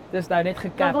 Dis nou net Dan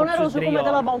gekap op wonder so ons 3 hoekom het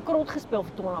hulle jaar. bankrot gespeel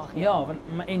vir 20 jaar. Ja, want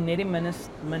en net die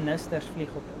ministers vlieg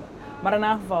op hulle. Maar in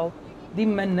 'n geval, die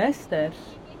ministers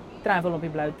travel op die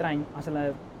blou trein as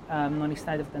hulle na die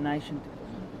State of the Nation toe kom.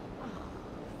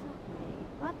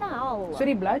 Wat die hel? So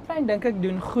die blou trein dink ek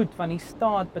doen goed want die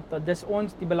staat betaal, dis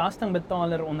ons die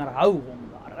belastingbetaler onderhou hom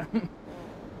daar.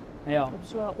 Ja. Op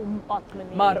so 'n ompad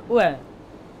manier. Maar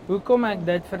hoekom ek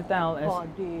dit vertel is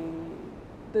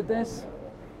dit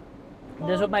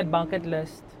is op my bucket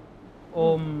list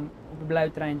om op die blou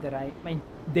trein te ry. My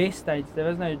destyds, dit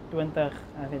was nou 20,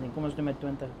 ek weet nie, kom ons doen met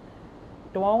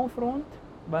 2012 rond,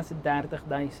 was dit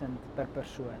 30,000 per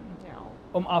persoon Ja.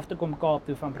 om af te kom Kaap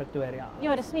toe van Pretoria.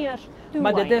 Ja, dis nie eers toe.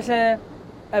 Maar dit is 'n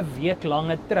week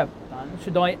lange trip dan.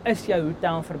 So daai is jou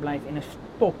hotelverblyf en 'n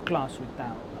topklas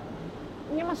hotel.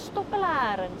 Nee, maar stop hulle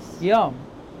eers. Ja,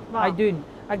 Waar? hy doen.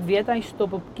 Ek weet hy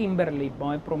stop op Kimberley,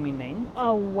 baie prominent.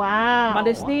 Oh wow. Maar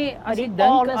dis nie as jy die dink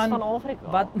alles aan van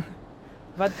Afrika.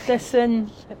 wat tussen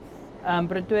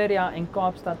Pretoria en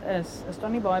Kaapstad is daar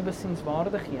nie baie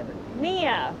besienswaardighede nie.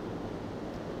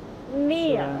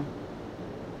 Nee. So,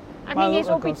 Ek maar meen jy's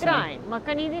ook op die al sê. trein, maar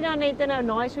kan jy nie dan net in 'n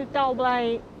nice hotel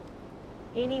bly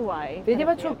anyway? weet jy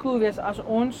wat so cool wees as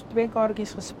ons 2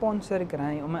 kaartjies gesponsor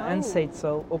kry om 'n Oh.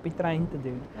 insetsel op die trein te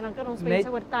doen. En dan kan ons Net-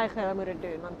 mense oortuig hulle moet dit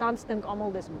doen, want tans dink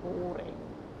almal dis boring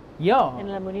Ja, en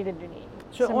hulle moenie dit doen nie.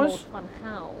 So Dis 'n ons- mos van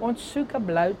geld. ons soek 'n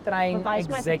blou trein Bewys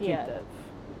my executive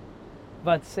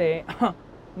wat sê,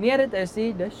 nee dit is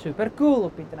nie, dis super cool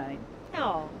op die trein.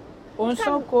 Ja. Ons kan-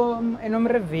 sal kom en hom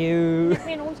review. Ek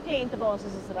meen ons kliëntebasis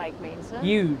is ryk mense.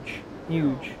 Huge.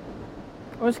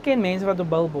 Ons ken mense wat op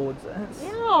billboards is.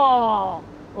 Ja.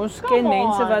 Ons Come ken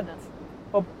mense on. wat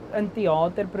op in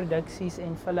teaterproduksies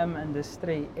en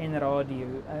filmindustrie en radio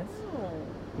is.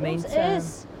 Ons Mense-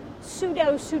 is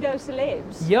pseudo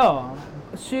celebs. Ja,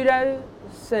 pseudo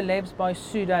celebs by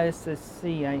pseudo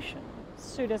association.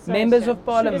 Pseudo Members of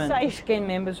parliament. Ons ken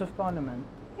members of parliament.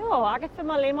 Ja, ek het vir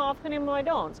Malema afgeneem na die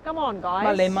dans. Come on guys.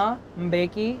 Malema,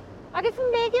 Mbeki, Ek het vir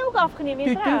Maggie ook afgeneem,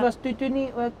 jy's Tutu reg. was Tutu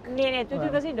nie ook. Nee, Tutu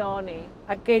Oh. was nie daar nie.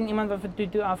 Ek ken iemand wat vir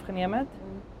Tutu afgeneem het.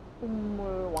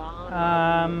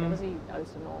 Mpumalanga. Dit was die ou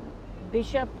se naam.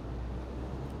 Bishop.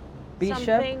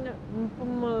 Something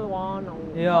Mpumalanga.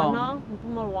 Ja.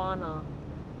 Mpumalanga.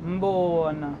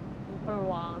 Mbona.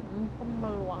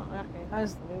 Mpumalanga. Okay.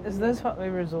 Is this what we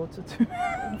resorted to?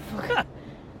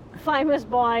 Famous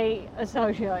by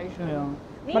association. Ja.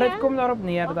 Nee, Maar dit hè? kom daarop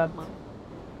neer Wag dat maar.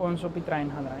 ons op die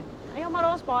trein gaan ry. Ja, maar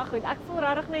daar's baie goed. Ek voel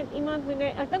regtig net iemand moet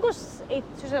net ek dink ons het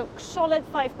soos 'n solid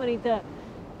 5 minute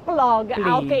plug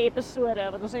elke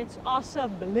episode wat ons net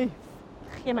asseblief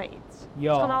gee my iets.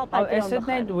 Ja, Ons gaan al Patreon is dit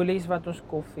net begin. Woolies wat ons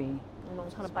koffie. En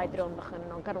ons gaan 'n Patreon begin en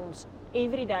dan kan ons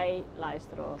everyday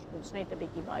luisteraars ons net 'n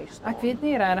bietjie bystaan. Ek weet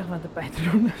nie regtig wat 'n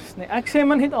Patreon is nie. Ek sê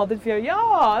maar net altyd vir jou,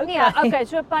 ja, Nee, okay,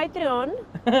 so Patreon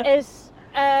is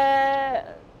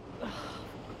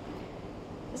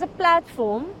is 'n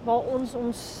platform waar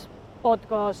ons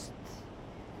podcast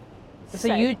Dis 'n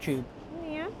sit. YouTube.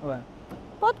 Nee. O.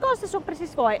 Podcast is ook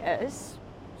presies waar hy is.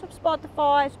 Is op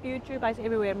Spotify, is op YouTube, hy's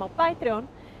everywhere, maar Patreon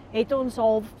het ons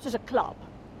half soos 'n klub.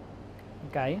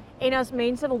 Okay. En as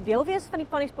mense wil deel wees van die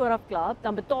Funny Spoor af klub,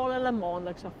 dan betaal hulle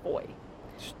maandeliks 'n fooi.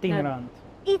 Dis R10.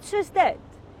 Iets soos dit.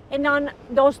 En dan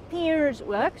daar's tiers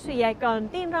ook, so jy kan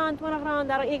R10,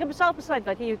 R20, jy kan self besluit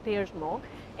wat jy jou tiers maak.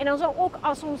 En dan sal ook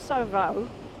as ons sou wou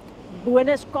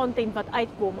bonus content wat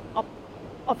uitkom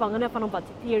afhangende van op wat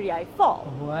tier jy val.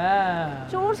 Wow.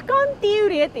 So ons kan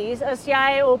teoreties as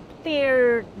jy op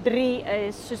tier 3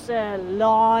 is soos 'n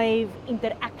live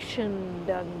interaction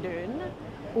ding doen.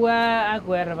 Ek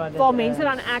hoor wat dit Waar is. mense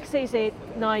dan access het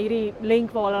na hierdie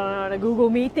link waar hulle na 'n Google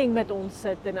meeting met ons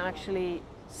sit en actually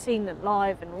sien en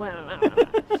live en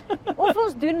of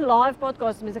ons doen live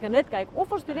podcast, mense kan dit kyk,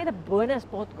 of ons doen net 'n bonus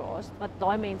podcast wat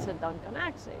daai mense dan kan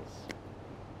access.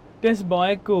 Dis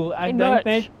baie cool. Ek En dink merch.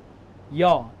 net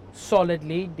ja,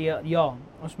 solidly, ja,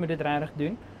 ons moet dit regtig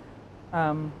doen.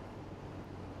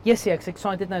 Yes, ek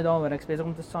excited nou daaroor. Ek's besig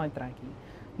om te sidetrack hier.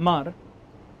 Maar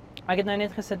ek het nou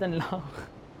net gesit en lag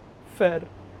vir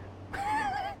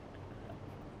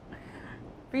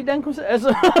wie dink ons is?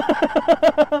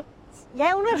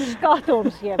 Jy onderskat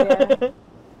ons, jy weet.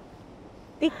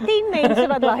 Die 10 mense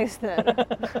wat luister,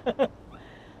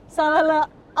 sal hulle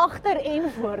agter en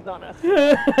voor dan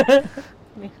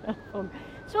nee,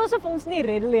 so asof ons nie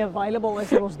readily available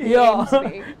is in ons DM's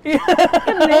nie.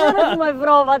 En mense wat my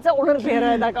vra wat se onderklere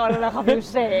het ek aan hulle gaan vir jou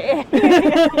sê.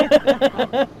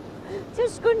 So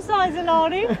skoen size en al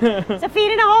nie. Dis 'n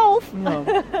 4.5. Ja.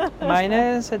 Myne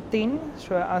is 'n 10,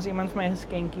 so as iemand vir my 'n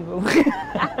geskenkie wil gee.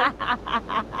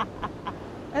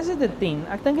 Is dit 'n 10?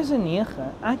 Ek dink is 'n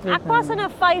 9. Ek weet Ek pas in 'n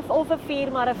 5 of 'n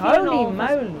 4, maar 'n 4.5 Holy is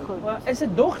moly. goed. Is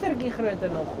 'n dogtertjie groter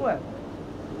nog ook?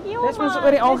 Ja, Dis mos maar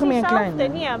oor die dis algemeen dieselfde.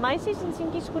 klein, Nee, meisies en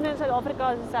seentjies skoene in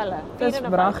Suid-Afrika is dieselfde. Dis 4.5.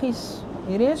 braggies.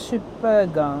 Hierdie is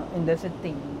Superga en dis 'n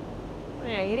 10.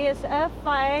 Nee, hierdie is 'n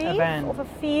 5 'n van. of 'n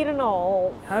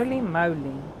 4.5. Holy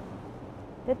moly.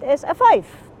 Dit is 'n 5.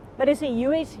 Maar dis 'n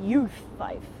US Youth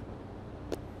 5.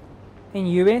 En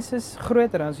US is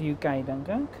groter as UK dink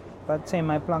ek. Wat sê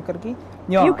my plankertjie?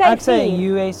 Ja, UK ek sê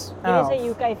 4. US Dit is 'n 11.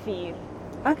 UK 4.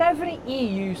 Ek hou vir die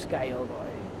EU scale daai.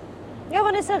 Ja,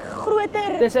 want dit is 'n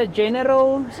groter Dis 'n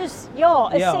general. soos ja,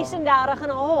 'n Ja.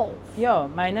 36.5. Ja,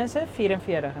 myne is 'n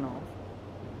 44.5.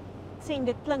 Sien,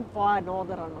 dit klink baie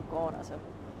nader aan mekaar as 'n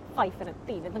 5 en 'n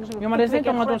 10. Dit is Ja, maar dis net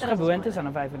omdat ons gewoond is aan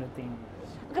 'n 5 en 'n 10.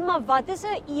 Okay, maar wat is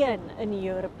 'n 1 in die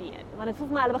European? Want dit voel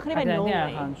vir my hulle begin nie Ek by dink 0 nie hy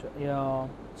nie. gaan so. Ja.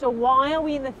 So why are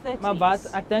we in the 30s? Maar wat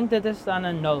ek dink dit is dan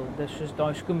 'n 0. Dis soos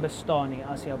daai skoen bestaan nie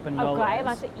as jy op 'n 0 Okay, is.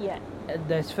 wat 'n 1?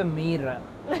 Dis vir mure.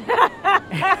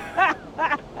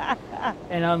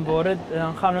 En dan word dit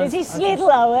dan gaan ons Dis die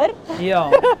sleutelhouer. Ja.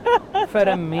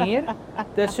 Vir 'n muur.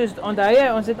 Dis soos onthou jy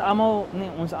ons het almal nie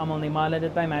ons almal nie, maar hulle het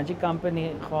dit by Magic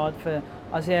Company gehad vir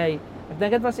as jy ek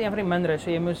dink dit was een van die mindere,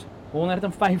 so jy moes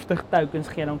 150 tokens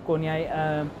gee dan kon jy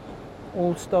 'n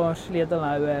All-Star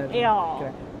sleutelhouer Ja.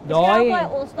 kry. Daai Daai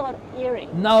All-Star earring.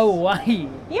 no way.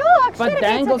 Ja, ek sê Wat dit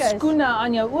dangle is. skoene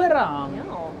aan jou ore hang.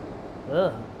 Ja.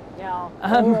 Ugh. Ja,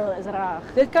 is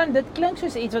reg. Dit klink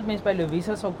soos iets wat mense by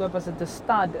Lovisa sal koop as dit 'n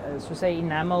stud is, soos 'n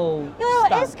enamel Ja,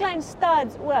 stud. is klein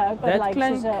studs ook, wat Dit lyk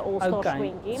klink soos 'n All-Star okay.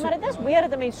 swinkie, So- maar dit is weird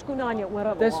dat 'n mens skoene aan jou ore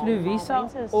wil Dis hang, Lovisa maar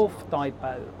mense is- of Typo.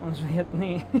 Ons weet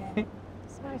nie.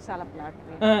 Dis nou dieselfde plek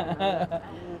nie.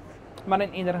 Maar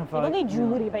in ieder Jy geval. wil nie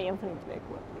jewelry by een van die twee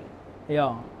koop nie.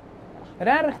 Ja.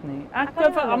 Regtig nie. Ek kan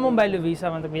koop vir nie almal weet by Lovisa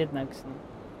want ek weet niks nie.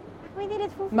 Ek weet nie,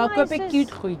 dit voel vir Maar my koop ek soos-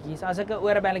 cute goedjies. As ek 'n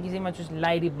oorbelletjie sien wat soos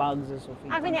ladybugs is of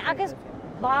iets. Ek weet nie, dan ek is koop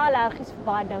dit. baie allergies vir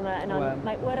baie dinge en dan O.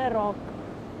 my ore raak.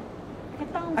 Ek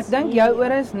het tans. Ek dink jou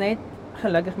ore is net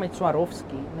gelukkig met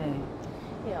Swarovski, nê.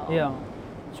 Nee. Ja. Ja.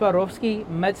 Swarovski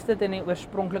mits dit in die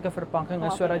oorspronklike verpakking is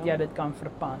Wag, sodat ja. jy dit kan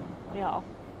verpan. Ja,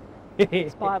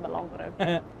 dis baie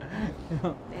belangrik.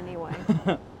 Anyway.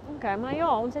 Okay, maar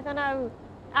ja, ons het dan nou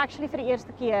actually vir die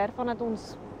eerste keer vandat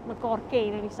ons mekaar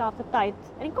ken in dieselfde tyd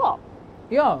in die Kaap.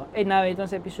 Ja, en nou het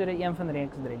ons episode 1 van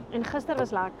reeks 3. En gister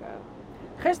was lekker.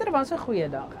 Gister was 'n goeie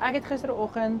dag. Ek het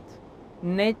gisteroggend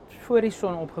net voor die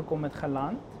son opgekom het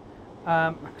geland.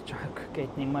 Ek joke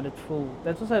nie, maar dit voel.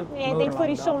 Dit was 'n Nee, ek het voor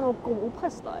die son opkom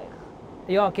opgestyg.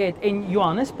 Ja, ek het en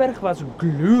Johannesburg was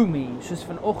gloomy soos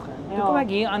vanoggend. Toe Ja. kom ek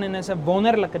hier aan en is 'n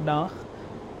wonderlike dag.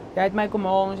 Jy het my kom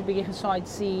haal, ons het 'n bietjie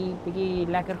gesightsee, bietjie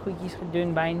lekker goedjies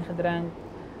gedoen, wyn gedrink,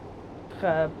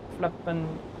 geflip en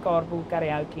carpool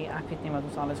karaoke. Ek weet nie wat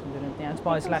ons alles gedoen het nie. Ons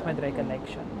baie sleg met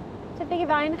recollection. Ons het 'n bietjie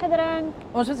wyn gedrink.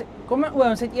 Ons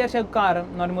ons het eers jou kar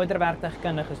na die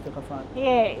motorwerktuigkundiges toe gevat.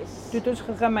 Yes. Toe het ons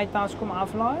gegaan my tas kom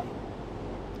aflaai.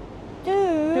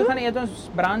 Toe Toe gaan eet ons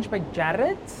brunch by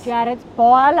Jared's. Jared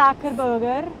baie lekker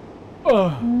burger.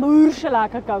 Oh. Moerse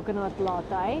lekker coconut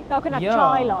latte. Coconut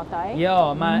chai latte.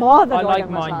 Ja, maar Maar I daai like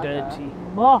ding was mine lekker. dirty.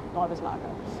 Maar daai was lekker.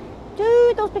 Toe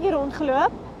het ons 'n bietjie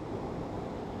rondgeloop.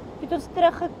 Toe het ons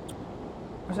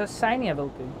Ons was Synevel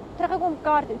toe. teruggekom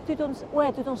kaart. Toe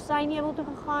het ons Synevel toe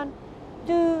gegaan.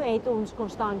 Toe het ons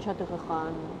Constantia toe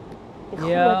gegaan. Die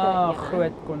Ja, groter een,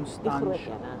 groot Die Constantia. groot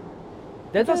een.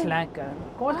 Dit was lekker.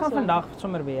 Kom ons Was gaan lekker. vandag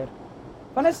sommer weer.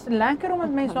 Want dit is lekker omdat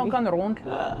mense dan kan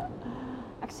rondloop.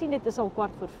 Ek sien dit is al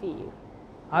 4:15.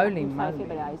 Holy Ek moet 5 uur by moly.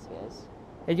 die huis wees.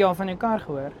 Het jy al van jou kar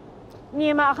gehoor?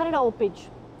 Nee, maar ek gaan nie daar op pitch.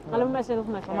 Hulle moet my self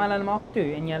vir my Maar gee. hulle maak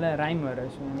toe en julle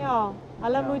rymodus. Ja,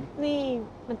 hulle Ja. moet nie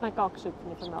met my kak soek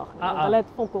nie vandag nie. Want Ah, ah. hulle het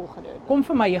volkom gedoen. Kom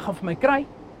vir my, jy gaan vir my kry.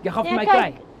 Jy gaan vir Ja, my kyk,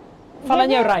 kry. Val jy in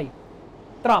jou weet- ry.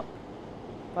 Trap.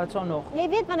 Wat sou nog? Jy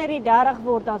weet wanneer jy 30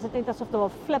 word, dan is dit net asof daar 'n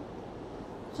flip,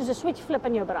 soos 'n switch flip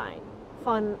in jou brein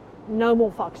van no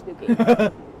more fucks doekie.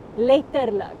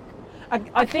 Letterlik. I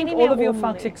gee think nie all meer of your om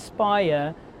fucks nie.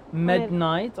 expire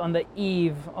midnight on the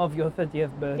eve of your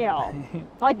 30th birthday. Ja.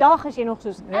 Daai dag is jy nog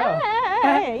soos, Ja.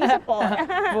 hier's 'n paar.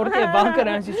 Word jy wakker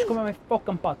en jy kom met my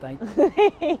fucking pad uit.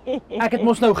 Ek het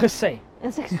mos nou gesê.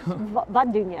 En sê ek,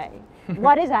 wat doen jy?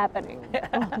 What is happening?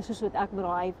 Oh, dis so ek met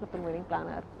daai flipping wedding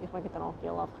planner. Ek het dan al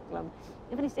heel afgeklim.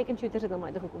 Een van die second shooters het na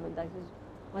my toe gekom en hy sê,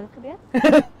 "Wat het gebeur?"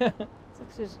 So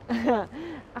ek soos,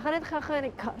 "Ek gaan net gou in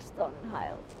die kar staan en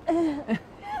huil."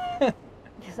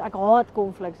 Dis ek haat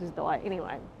konflik soos daai.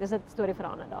 Anyway, dis 'n storie vir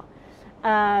 'n ander dag.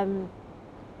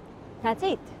 That's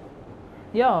it.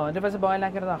 Ja, dit was 'n baie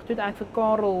lekker dag. Toe het ek vir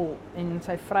Karel en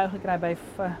sy vrou gekry by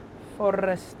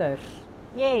Forresters.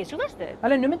 Yes, hoe was dit?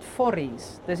 Hulle noem dit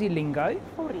Forries. Dis die lingo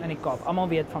Forries. in die Kaap. Almal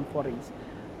weet van Forries.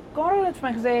 Karel het vir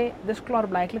my gesê dis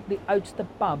klaarblyklik die oudste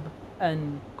pub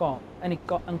in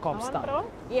Kaapstad.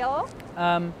 Ja.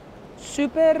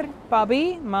 Super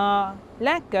pubby, maar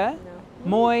lekker.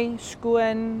 Mooi,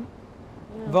 skoon,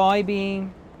 vibey.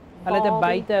 Hulle het 'n Vibey.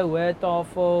 buite hoë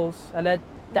tafels, hulle het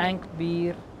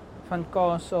tankbier van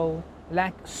Castle.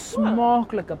 Lekker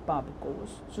smaaklike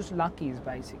pubkos, soos Lucky's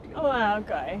basically. Oh,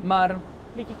 okay. Maar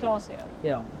Bietjie klasie.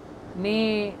 ja.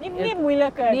 Nee, Nie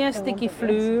moeilike. nie 'n stukkie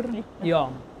vloer. Ja.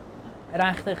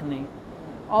 Regtig nie.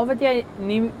 Al wat jy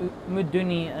nie moet doen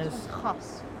nie is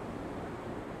Gas.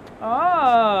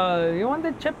 oh, you want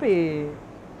the chippy?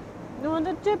 No want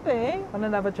a chip, eh? Want to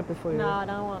have a chippy for you? No, I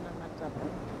don't want a chip.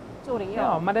 Sorry, ja.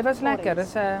 Ja, maar dit was lekker.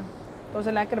 Sorry. Dit was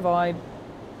 'n lekker vibe.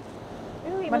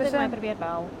 Oeh, maar iemand dis het my een- probeer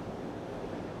bel.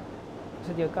 Is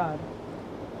dit jou kar?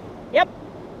 Yep.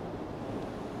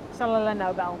 Sal hulle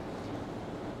nou bel.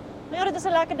 Maar ja, dit is 'n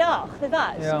lekker dag. Dit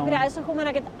was. Ja. Ek het huis gekom en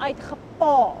ek het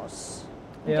uitgepaas.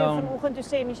 En Ja. toe vanoggend toe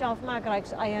sê Michelle vir my ek ruik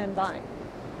eie en wyn.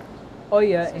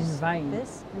 Oeye en wyn.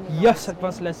 Dis Yes, ek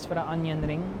was lus vir 'n onion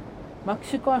ring. Maar ek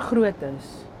soek 'n groot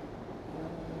is.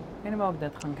 Ek weet nie waar ek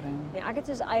dit gaan kry nie. Nee, ek het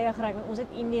soos eie geryk want ons het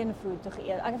Indian food toe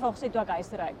geëet. Ek het al gesê toe ek huis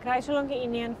toe ry. Kry so lank 'n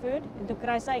Indian food en toe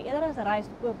kry sy eerder as rys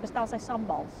bestel sy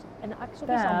sambals. En ek soek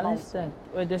nie Wat is sambals. dit?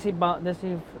 O, dis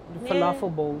die falafel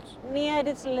balls. Nee,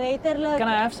 dit is letterlik Can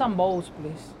I have some balls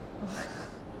please?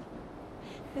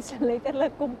 Dis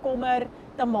letterlik komkommer,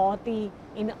 tamatie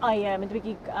en eie met 'n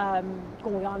bietjie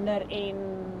koriander en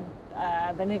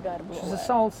vinegar. Soos 'n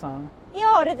salsa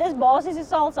Ja, dit is basies 'n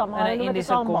salsa, maar in hulle 'n noem dit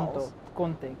Indiese sambals.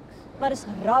 konteks. Maar dis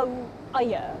rou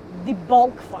eie, die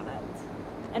bulk van dit.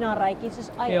 En dan ruik jy soos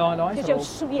eie. Ja, daai is Soos jou rou.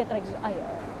 sweet ruik soos eie.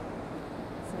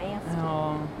 Dis nasty.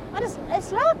 Ja. Maar dis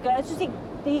is lekker. Dit is soos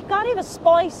die curry was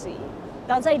spicy.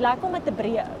 Dan sy lekker om dit te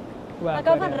breek. Ek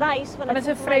hou van rys want Want dit is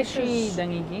 'n voel vir my freshy soos-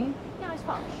 dingetjie. Ja, hy's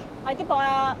vars. Hy het nie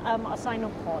baie asyn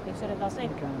op gehad nie, so dit was net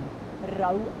Okay.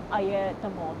 rou eie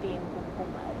tamatie en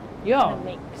komkommer. Ja. In 'n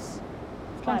mix.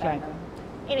 Klink Baie lekker.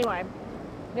 Anyway,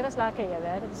 dit was lekker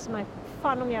julle. Dit is my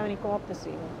fun om jou in die Kaap te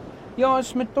sien. Ja,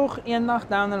 ons moet tog eendag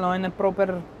down the line 'n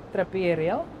proper tripie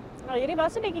reël. Nou, hierdie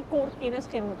was 'n bietjie kort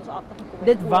kennisgewing wat ons agtergekom het.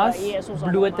 Dit O, was hier is ons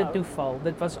blote allemaal. toeval.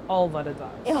 Dit was al wat dit was.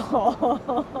 Ja.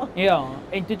 Ja,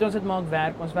 en toe het ons dit maak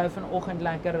werk. Ons wou vanoggend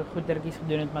lekker goedertjies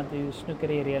gedoen het, maar toe snoeker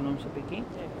die reën ons 'n bietjie.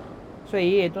 So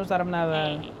hier het ons daarom nou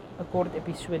 'n kort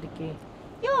episodetjie,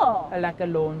 Ja. 'n lekker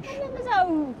lunch. Dit is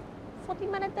ou 40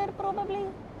 minute probably.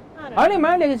 Holy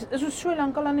moly, is ons so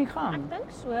lank al aan die gang. Ek dink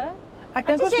so. Ek Ek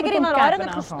is seker hom iemand cap daar en het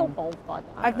aangaan. gestop halfpad.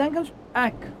 Ek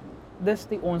dink dis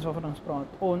die ons waarvan ons praat.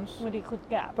 Ons moet die goed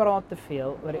cap. praat te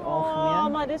veel oor die Ja,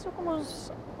 algemeen. maar dis hoekom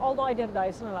ons al daai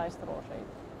duisende luisteraars het.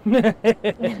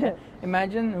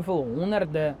 Imagine hoeveel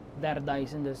honderde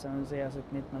duisende sou ons sê as ek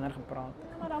net minder gepraat.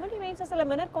 Ja, maar dan moet die mense as hulle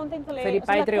minder content wil hê, Vir die as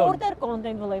hulle Patreon. korter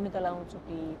content wil hê met hulle ons op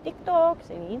die TikToks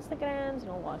en die Instagrams en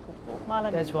al daai goed volg. Maar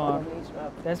hulle Dis nie waar. probably so.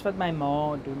 Dis wat my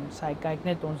ma doen. Sy kyk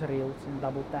net ons reels en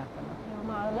double tap en Ja,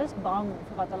 maar hulle is bang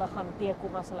vir wat hulle gaan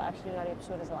teekom as hulle actually na die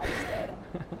episode luister.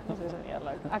 Dis is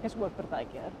eerlik. Ek is ook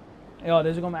partykeer. ja,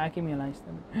 dis hoekom ek nie meer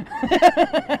luister.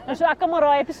 So ek kan maar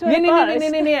daai episode Nee. Nee.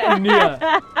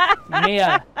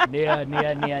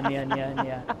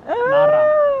 Nara.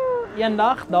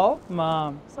 eendag dalk,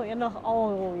 maar So eendag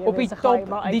al op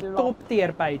die top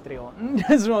tier Patreon.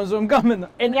 Dis ons om kan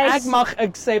en ek mag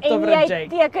accept of En jy reject.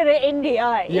 teken 'n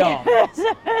NDA. Ja.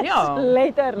 Ja.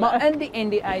 Letterlik. Maar in die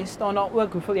NDA staan daar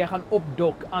ook hoeveel jy gaan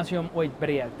opdok as jy hom ooit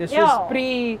breek. Dis Ja. soos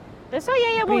pre Dis sou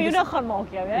jy 'n miljoene gaan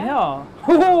maak, jy weet. ja.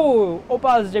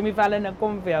 Oppas Jimmy Fallon en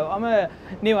kom vir jou. I'm a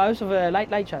new house of a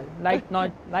late show. Late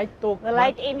talk. The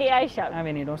Late NDA show. Ek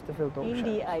weet nie, daar's te veel talk show.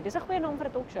 NDA. Dis 'n goeie naam vir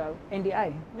 'n talkshow. NDA.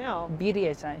 Ja.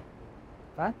 BDSA.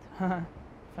 Wat?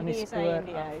 Van die NDA, spoor.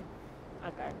 NDA.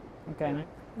 Okay. Okay.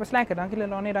 Was lekker. Dankie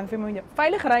Lelani, dankie vir my.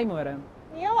 Veilige ry môre.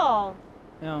 Ja.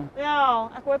 Ja. Ja,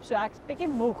 ek hoop so. Ek's bietjie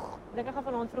moeg. Ek dink ek gaan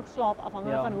vanaand vroeg slaap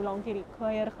afhangende Ja. van hoe lank hierdie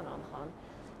kuier gaan aangaan.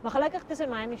 Maar gelukkig tussen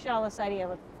my en Michelle is sy die een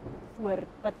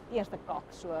wat eerste kak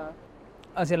so.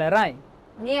 As jy ry.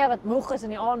 Nee, wat moeg is in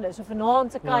die aande, so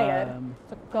vanaand se kuier,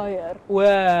 se kuier.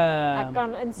 Ek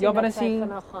kan insien ja, maar dat dan sy sien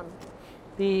vinnig gaan.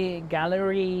 die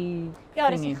gallery Ja,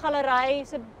 dis die thingy. galery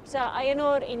se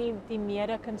eienaar en die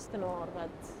mede-kunstenaar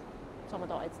wat saam met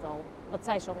haar uitstal, wat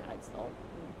sy saam mee uitstal.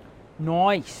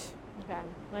 Nice. Okay.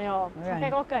 Nou ja, Okay.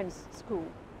 kyk haar kuns, skool.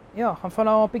 Ja, gaan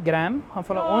follow op die gram, gaan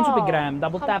follow ons op die gram.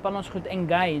 Double gaan- tap aan ons goed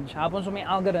engage. Help ons om die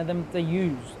algorithm te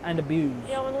use and abuse.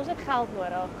 Ja, want ons het geld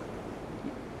nodig.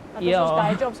 Dat Ja. ons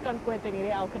day jobs kan quit en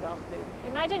hierdie elke dag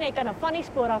doen. Imagine jy kan 'n van die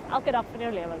spoor af elke dag van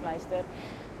jou lewe luister.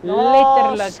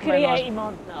 Letterlik, skree my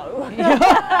iemand nou.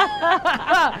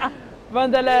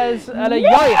 Want hulle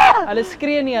juig. Hulle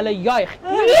skree nie, hulle juig.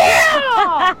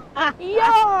 Ja!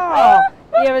 Ja!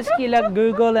 Ewe skielik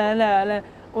Google hulle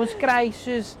ons kry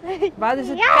soos wat is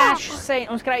dit cash sê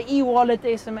ons kry e-wallet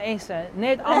SMS'e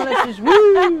net almal is soos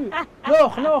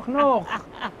woe nog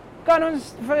kan ons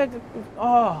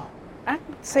ek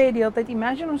sê die hele tyd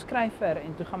imagine ons kry vir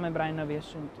en toe gaan my brein nou weer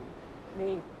soontoe.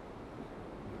 Nee.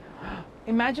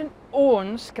 Imagine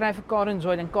ons skryf vir Karen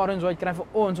Zoid en Karen Zoid kry vir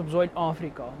ons op Zoid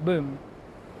Afrika. Boom.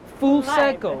 Full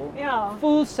circle. Ja.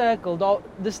 Full circle. Daar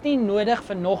dis nie nodig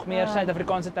vir nog meer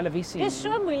Suid-Afrikaanse televisie. Dis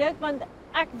so moeilik want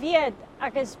ek weet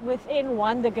ek is within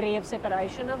 1 degree of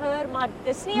separation of her, maar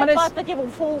dis nie 'n pad wat jy wil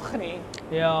volg nie.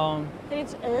 Ja.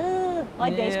 Dit's daai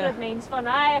Nee. desperate mens van,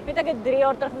 "Hey, ek weet ek het 3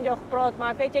 jaar terug met jou gepraat,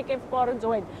 maar ek weet jy ken vir Karen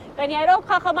Zoid. Kan jy dalk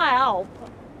gou my help?"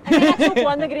 Ek weet ek's op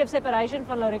 1 degree of separation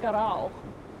van Lorika Raal.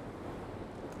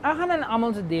 Ek gaan in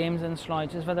almal se DM's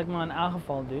insluit, soos wat ek maar in elk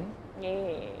geval doen.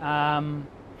 Nee.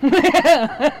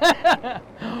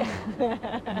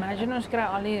 Imagine ons kry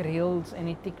al die reels en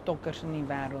die TikTokkers in die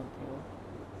wêreld.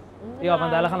 Ja,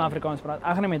 want hulle gaan Afrikaans praat.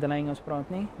 Ek gaan nie met hulle Engels praat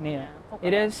nie. Nee.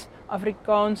 Dit is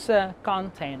Afrikaanse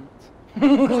content.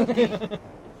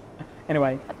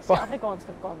 Anyway.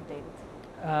 Afrikaanse content.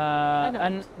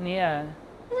 En nee.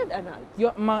 Is dit inhoud?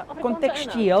 Ja, maar Afrikaanse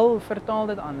kontekstueel vertaal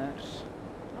dit anders.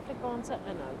 Afrikaanse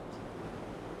inhoud.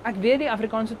 Ek weet die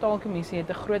Afrikaanse Taalkommissie het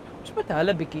 'n groot, ons moet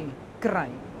hulle bietjie kry.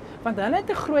 Want hulle het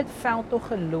 'n groot veldtog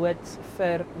geloods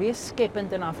vir wees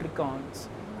skepend in Afrikaans.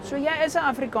 So jy is 'n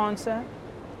Afrikaanse.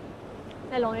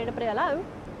 Hello, hello.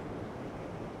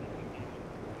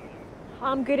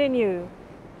 I'm good in you.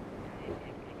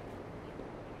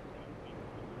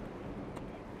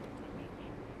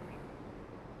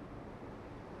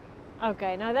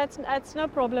 Okay, no, that's no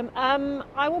problem.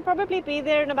 I will probably be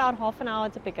there in about half an hour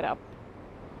to pick it up.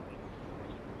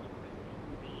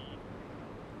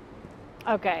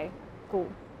 Okay, cool.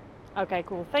 Okay,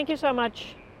 cool. Thank you so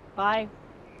much. Bye.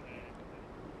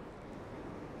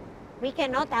 We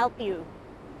cannot help you.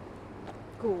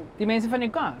 Cool. Die mense van jou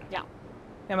kar. Ja.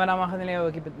 Ja, maar dan mag hulle jou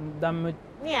ook dan moet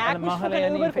Nee, ek moes mag vir hulle jou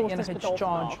nie vir Uber-kostes enigiets betaal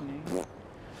charge vandag.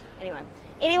 nie.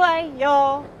 Anyway,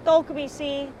 ja,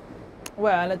 Taalkommissie.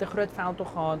 Wel, hulle het 'n groot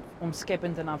veldtog gehad om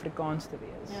skepend in Afrikaans te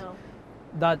wees. Ja.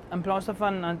 Dat in plaas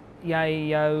daarvan dat jy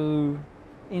jou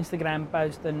Instagram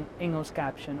post in Engels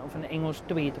caption of 'n Engels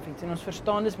tweet of iets en ons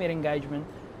verstaan dis meer engagement.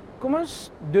 Kom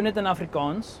ons doen dit in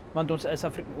Afrikaans want ons is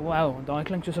wow, daai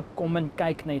klink soos 'n kom en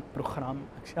kyk net program.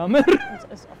 Ek sê jammer. Ons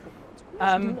is Afrikaans.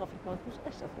 Ons doen Afrikaans, ons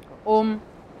is Afrikaans. Om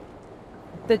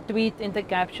te tweet en te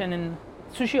caption en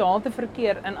sosiaal te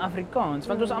verkeer in Afrikaans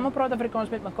want ons almal praat Afrikaans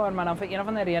met mekaar maar dan vir een of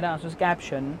ander rede as ons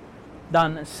caption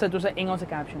dan sit ons 'n Engelse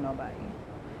caption daarbey.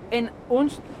 En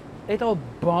ons het al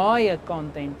baie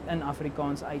content in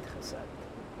Afrikaans uitgesit.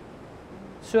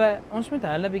 So ons moet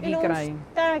hulle bietjie kry.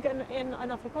 Ons tag in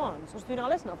Afrikaans. Ons doen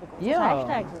alles in Afrikaans. Ja. Ons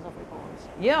hashtags in Afrikaans.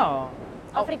 Ja.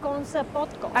 Afrikaanse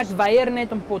podcast. Ek weier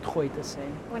net om potgooi te sê.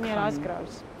 Wanneer Gaan hy's nie.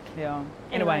 gross. Ja.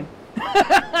 Anyway.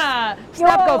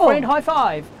 Snap girlfriend, high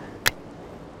five.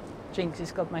 Jinx, jy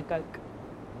skuld my coke.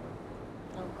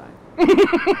 Okay.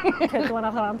 Ek het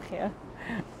R20 gee.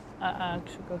 Ek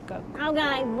soek 'n coke.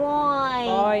 Okay, boy.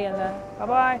 Bye julle. Bye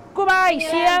bye. Kom by,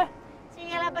 sien jy? Sien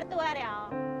julle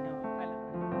Pretoria.